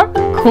for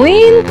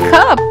queen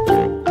cup.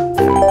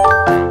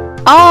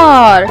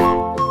 R.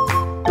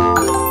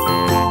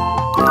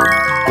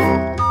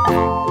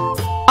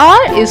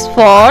 R is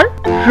for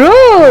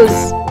rose.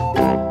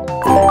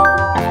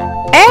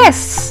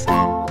 S.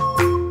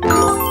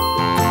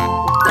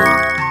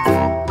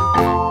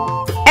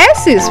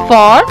 S is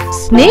for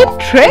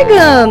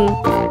snapdragon.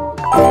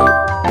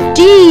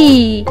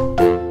 T.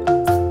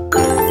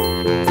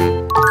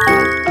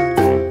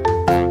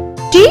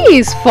 T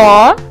is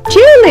for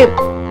tulip.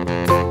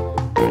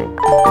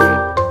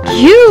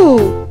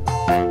 U.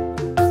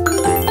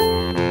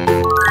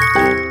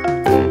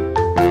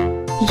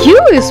 U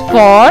is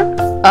for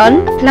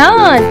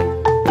unplant.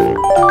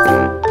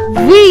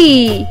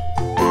 V.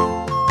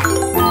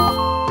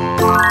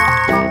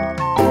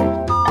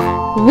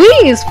 V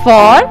is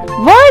for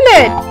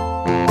violet.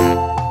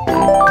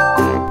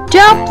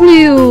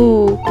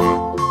 W.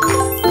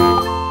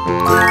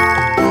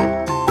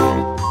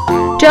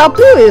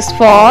 W is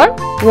for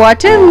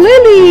water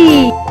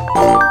lily.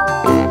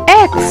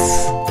 X.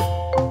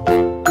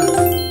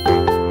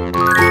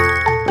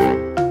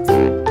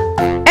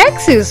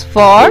 X is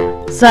for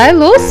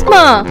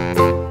xylosma.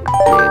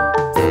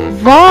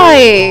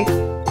 Y.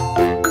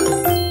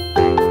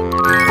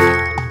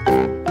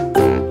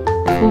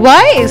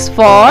 Y is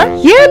for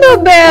yellow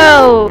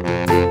bell.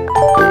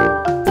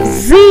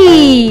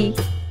 Z.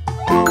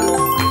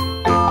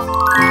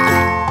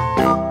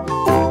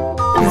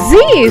 Z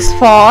is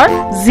for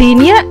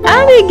Zinnia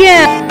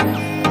elegans.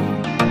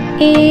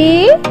 A.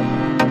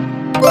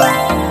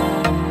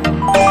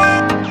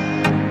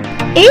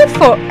 A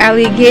for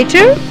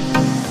alligator.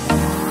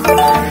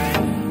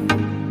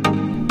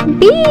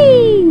 B.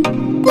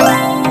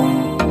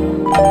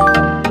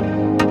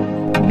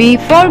 B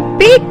for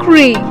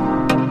bakery.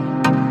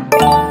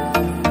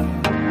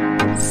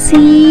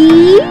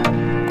 C.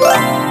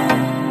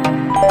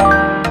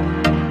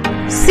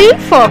 C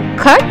for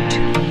cut.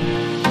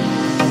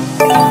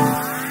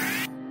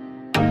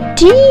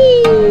 D.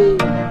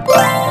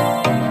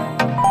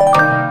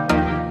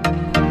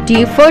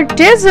 D for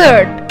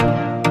desert.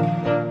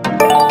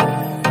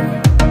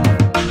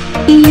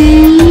 E.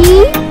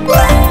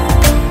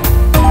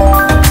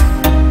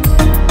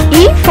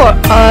 E for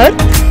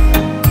earth.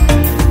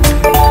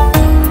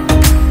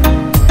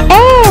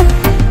 F.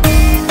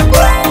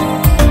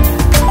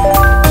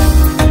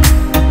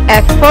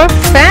 F for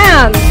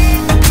fan.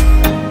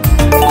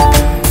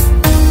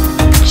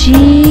 G.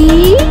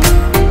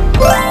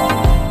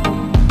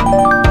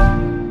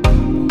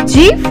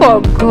 G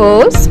for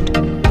ghost.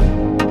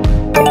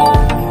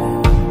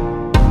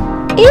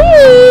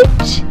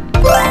 H.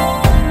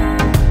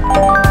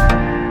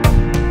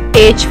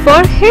 H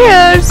for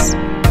hairs.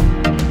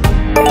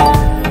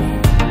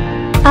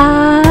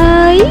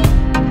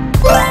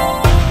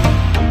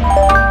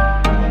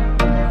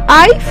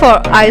 I for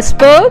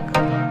iceberg.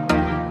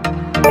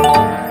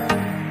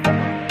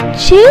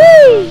 J.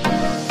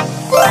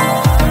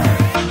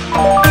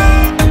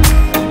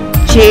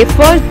 J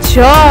for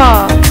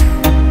jaw.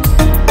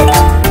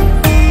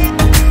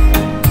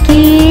 K.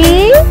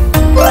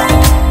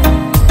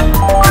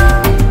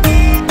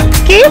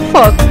 K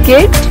for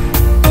kit.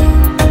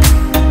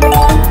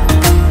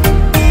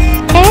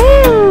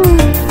 L.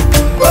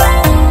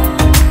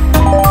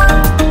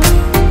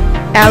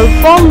 L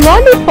for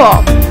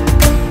lollipop.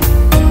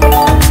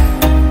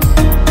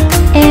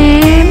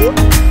 M.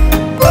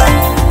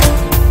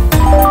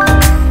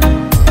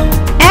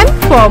 M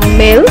for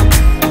milk.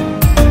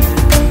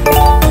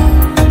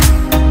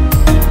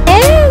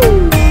 N.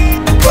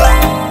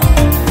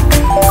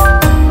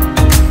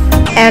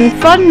 N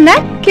for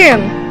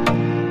napkin.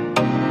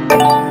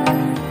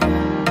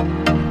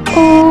 O.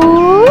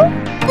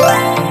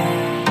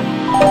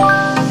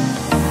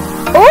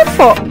 O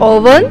for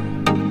oven.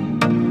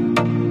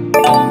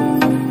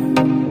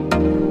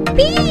 P.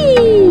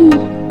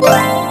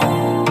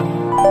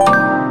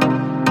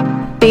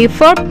 P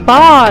for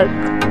park.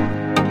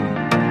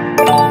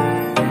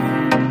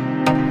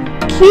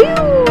 Q.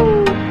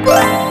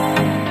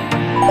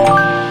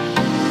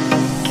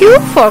 Q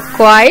for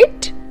quiet.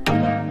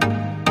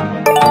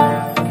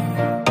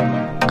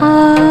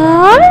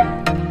 R.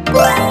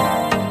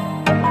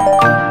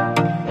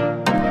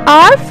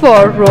 R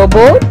for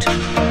robot.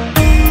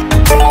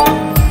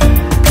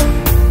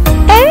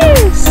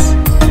 S.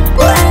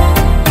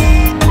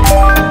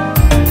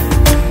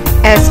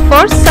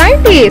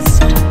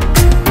 scientist.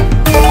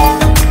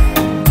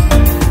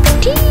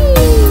 T.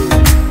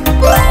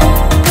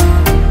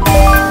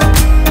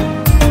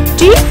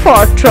 T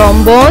for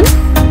trombone.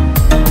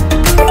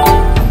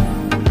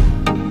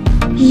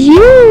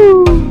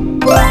 U.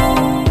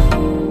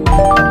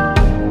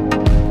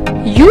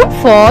 U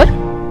for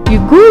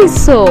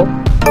uguiso.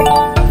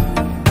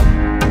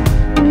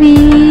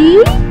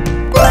 V.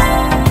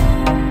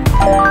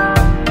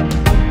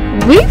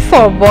 V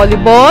for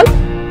volleyball.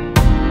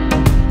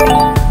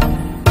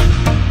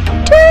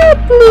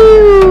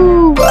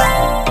 W.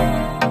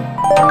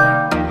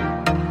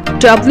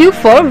 W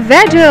for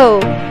waddle.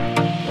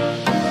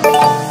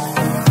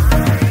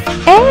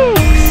 X.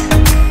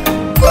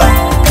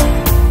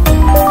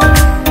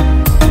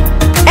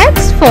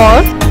 X for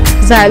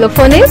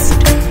xylophonist.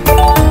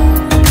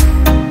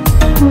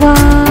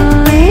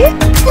 Y.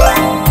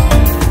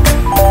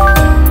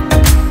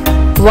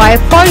 Y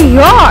for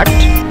yacht.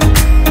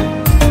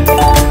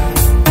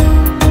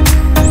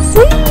 Z.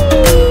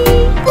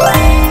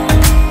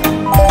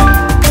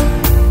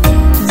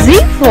 Z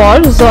for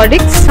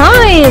zodiac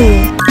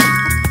sign.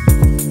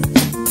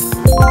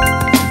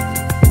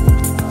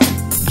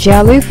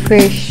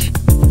 Jellyfish.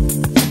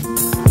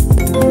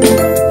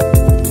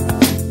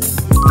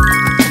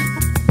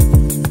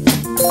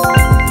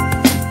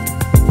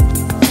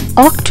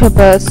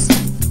 Octopus.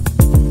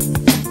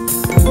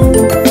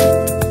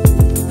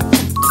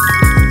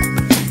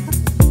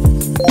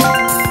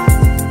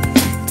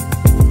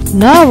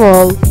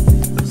 Narwhal.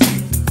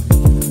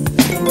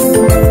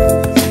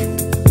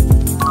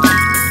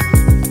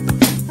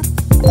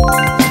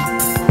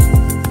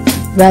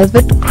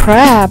 Velvet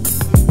crab.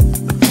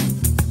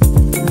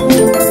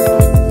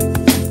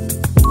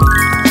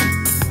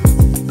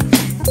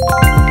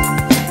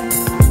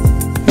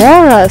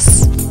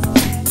 Walrus.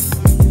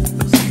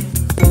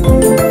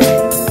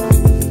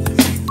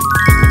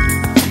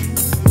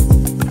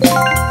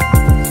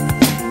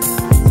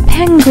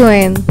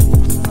 Penguin.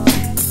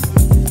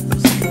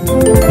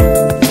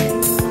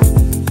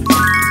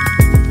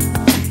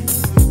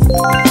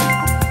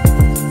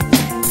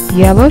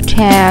 Yellow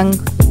tang.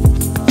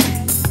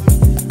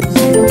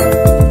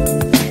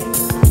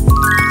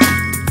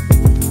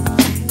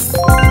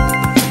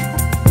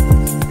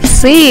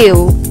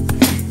 Seal.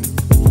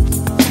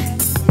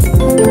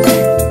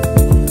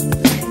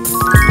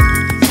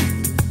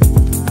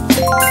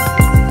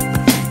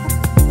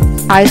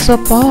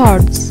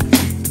 Isopods.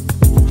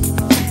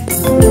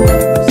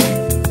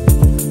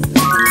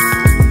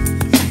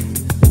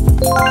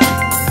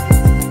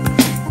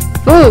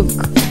 Bug.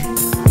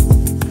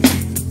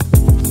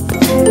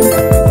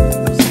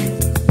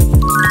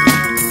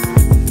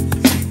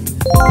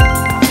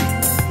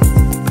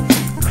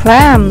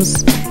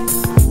 Clams.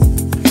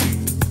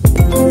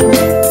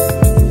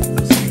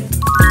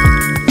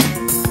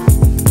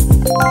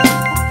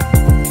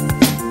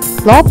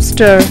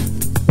 Lobster.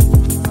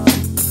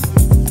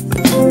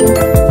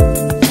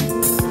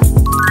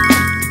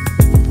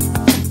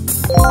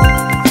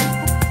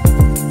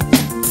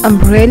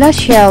 Umbrella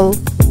shell.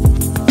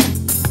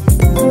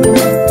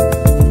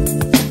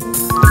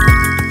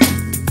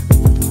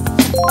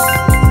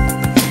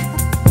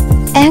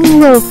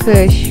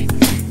 Anglerfish.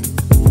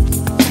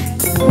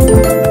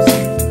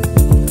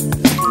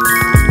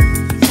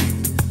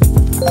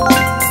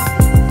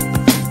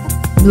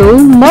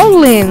 Blue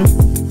marlin.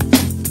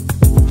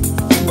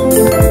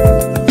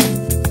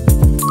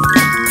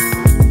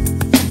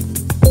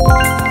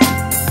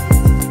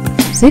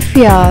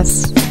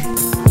 Zephyrs.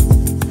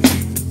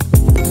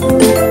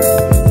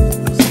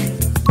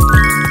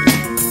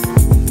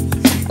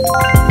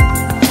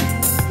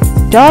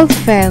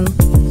 Dolphin.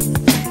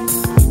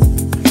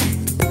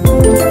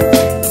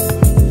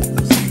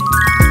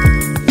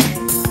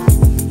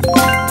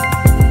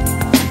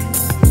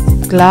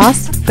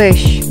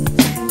 Glassfish.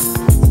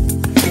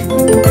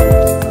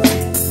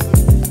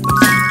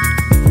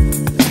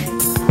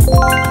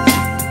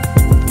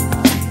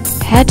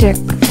 Haddock.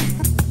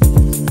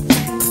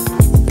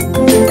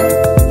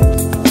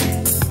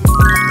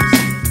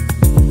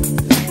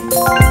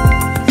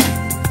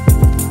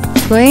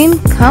 Crane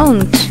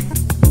count.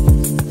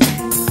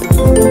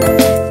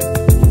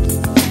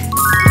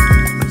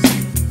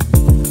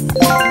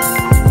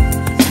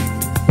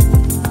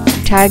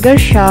 Tiger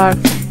shark.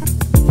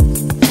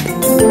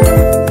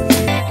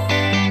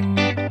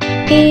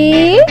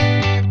 A.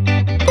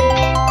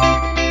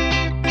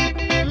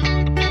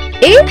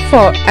 A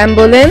for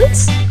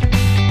ambulance.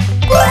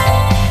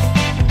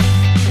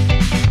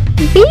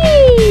 B.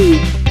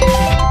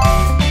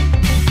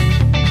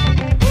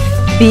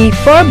 B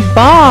for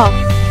bar.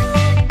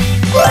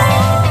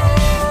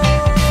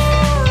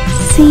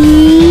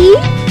 C.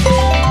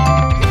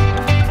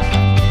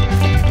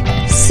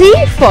 C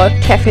for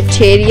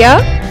cafeteria.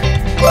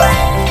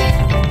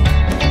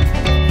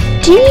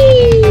 D.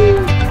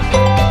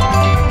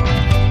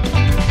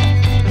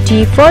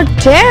 D for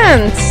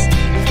dance.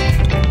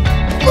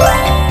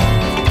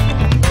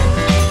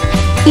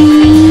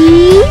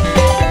 E.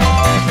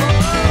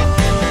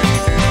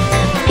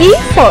 E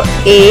for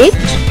eight.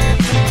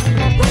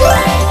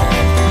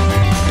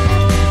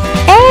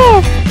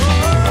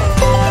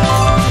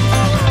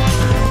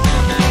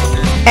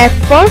 F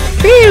for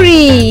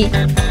fairy.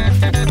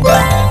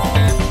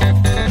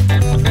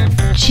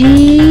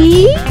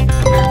 G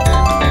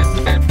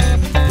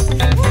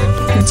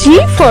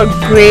For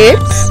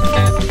grapes.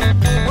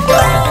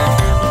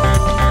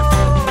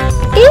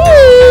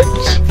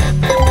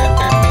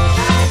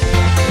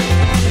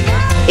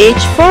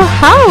 H for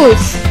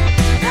house.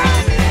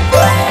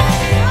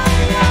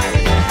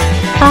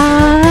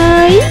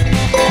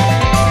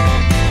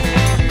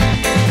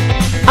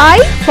 I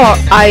for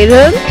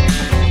iron.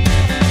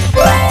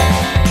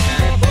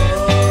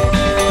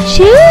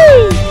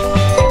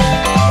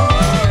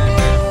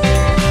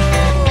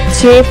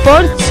 J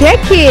for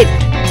jacket.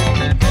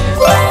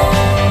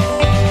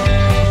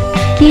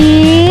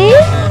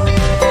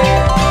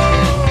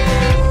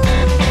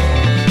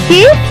 K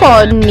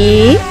for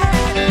knee.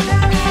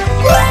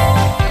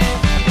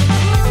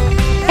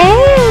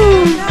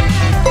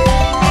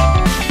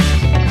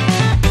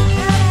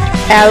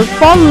 L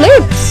for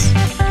lips.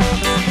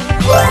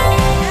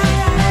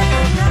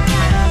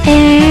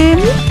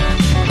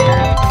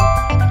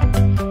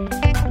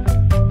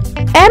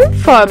 M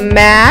for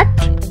mat.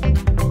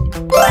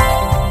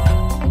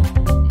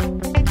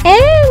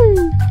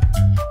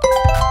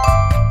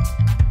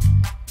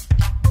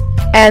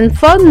 N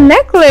for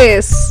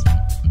necklace.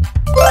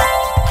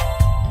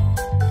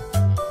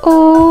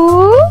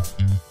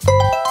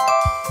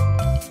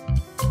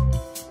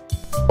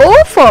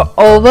 O for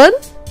oven.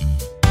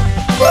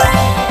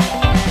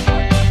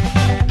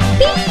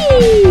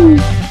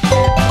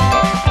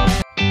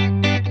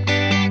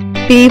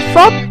 P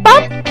for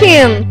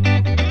pumpkin.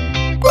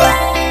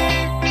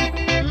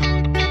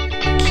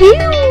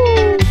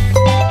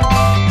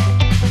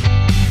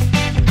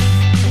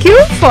 Q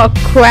for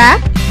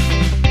quack.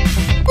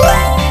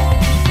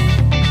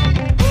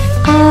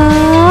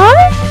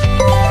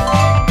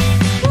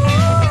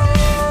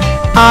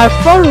 R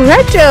for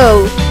rattle.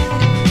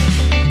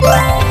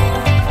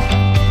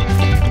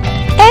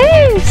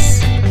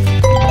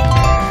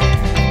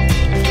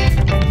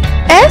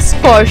 S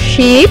for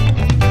sheep.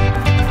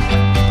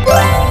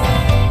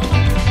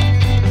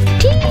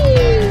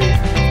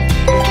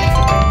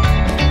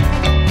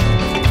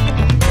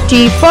 T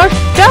for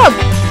tub.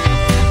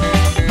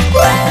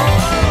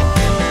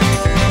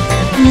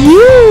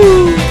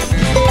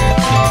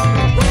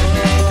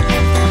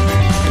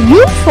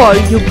 U for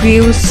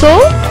uso.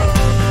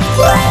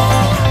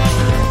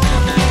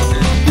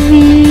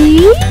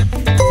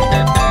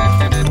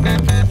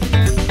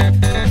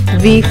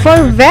 V for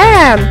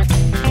van.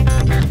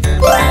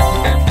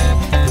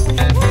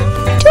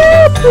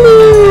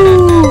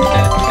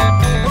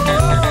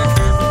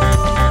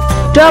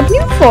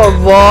 W for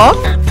walk.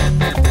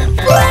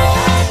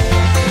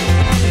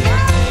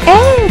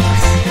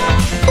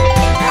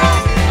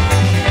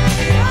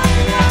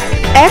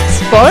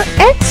 X for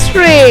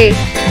X-ray.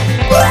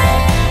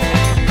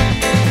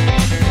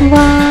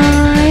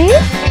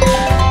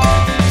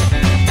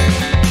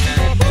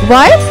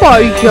 Y for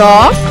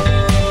york.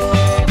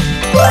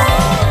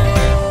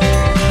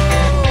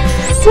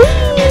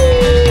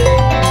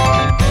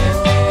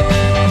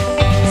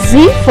 Z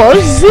for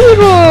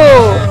zero.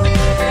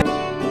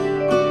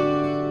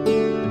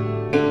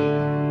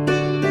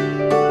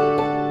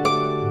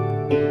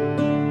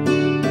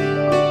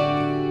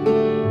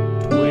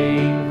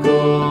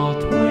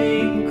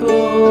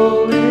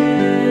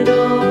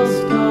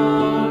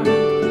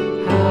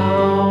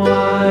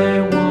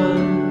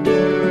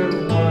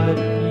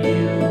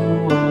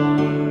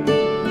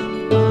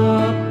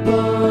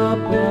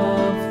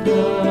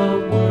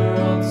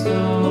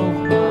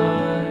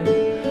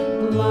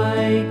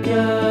 Like a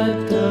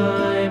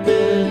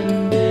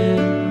diamond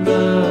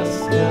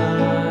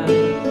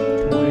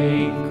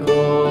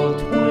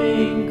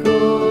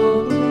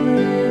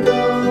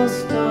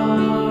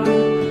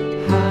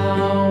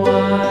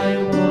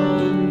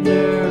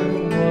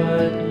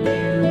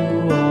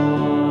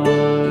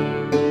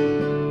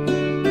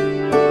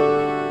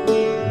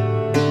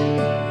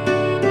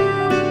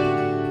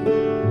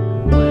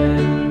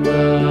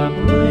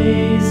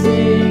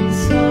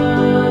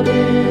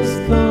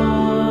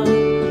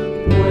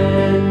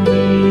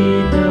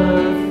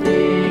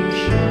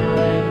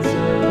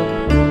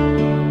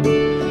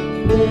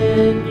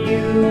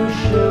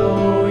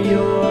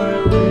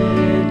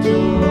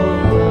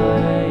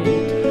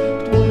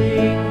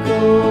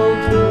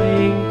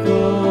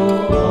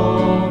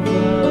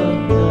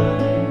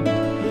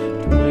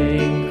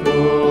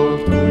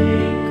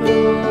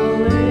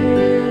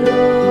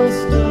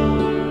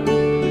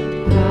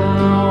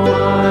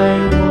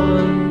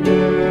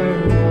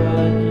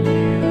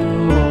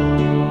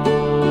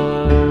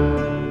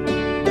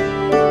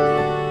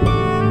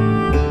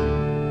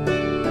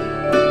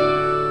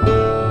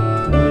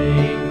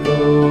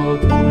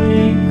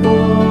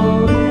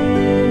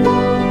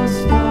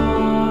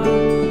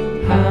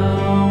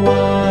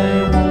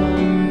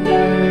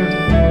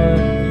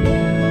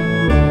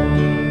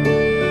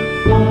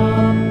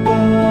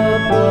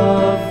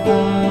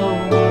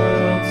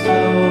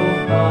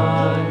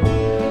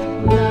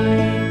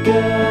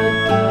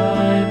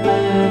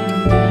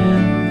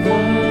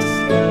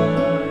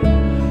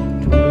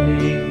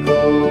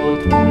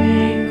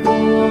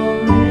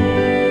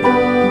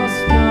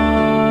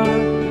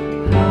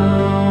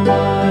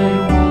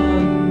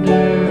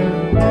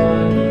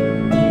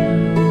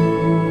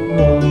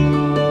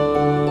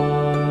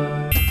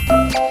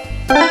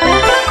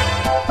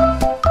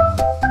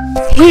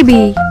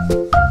Ruby,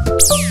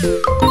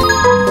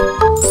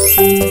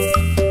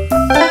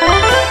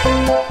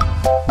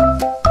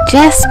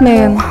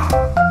 Jasmine,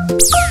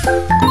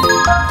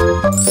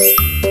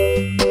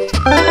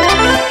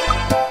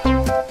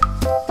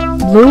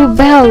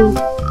 Bluebell,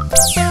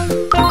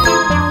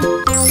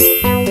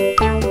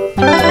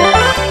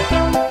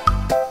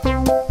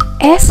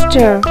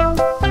 Esther,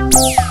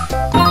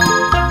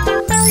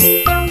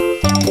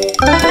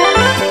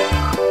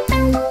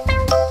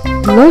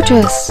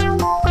 Lotus,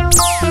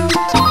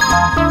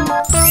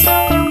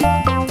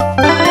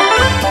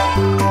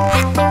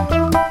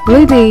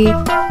 Lily,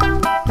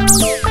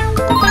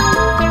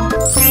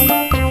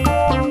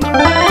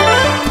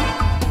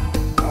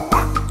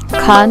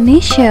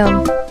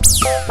 Carnation,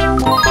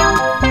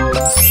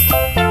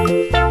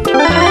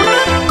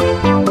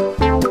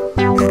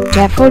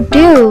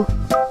 Daffodil,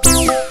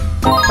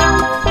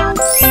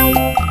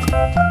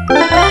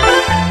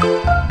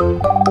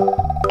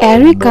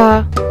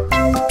 Erica,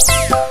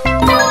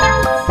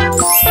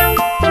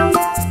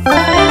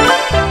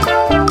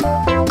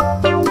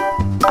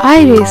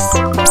 Iris,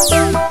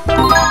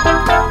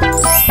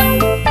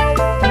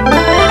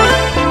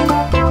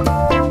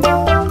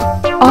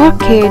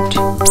 Orchid,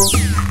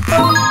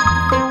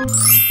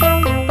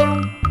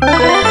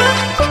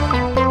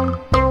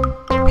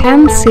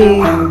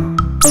 Pansy,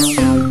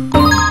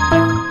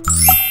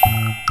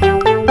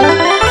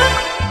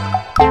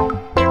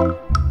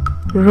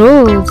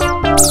 Rose,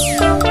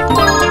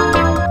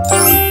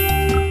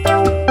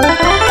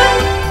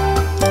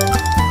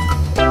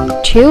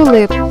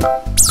 Tulip,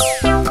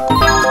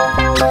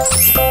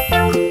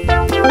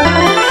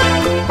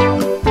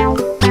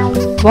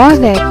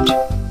 Violet,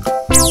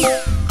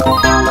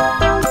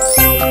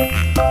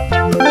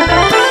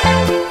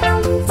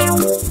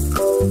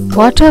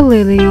 Water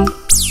Lily,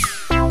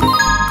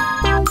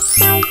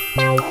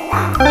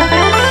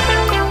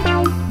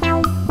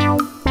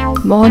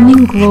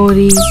 Morning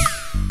Glory,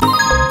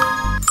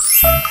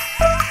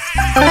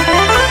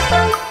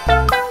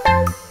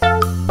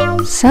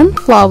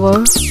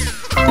 Sunflower,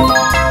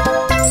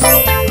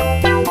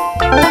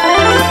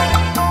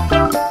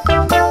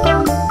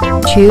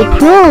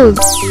 Tuberose,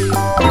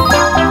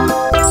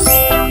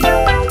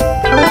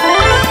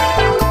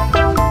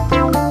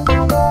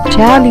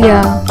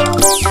 Dahlia,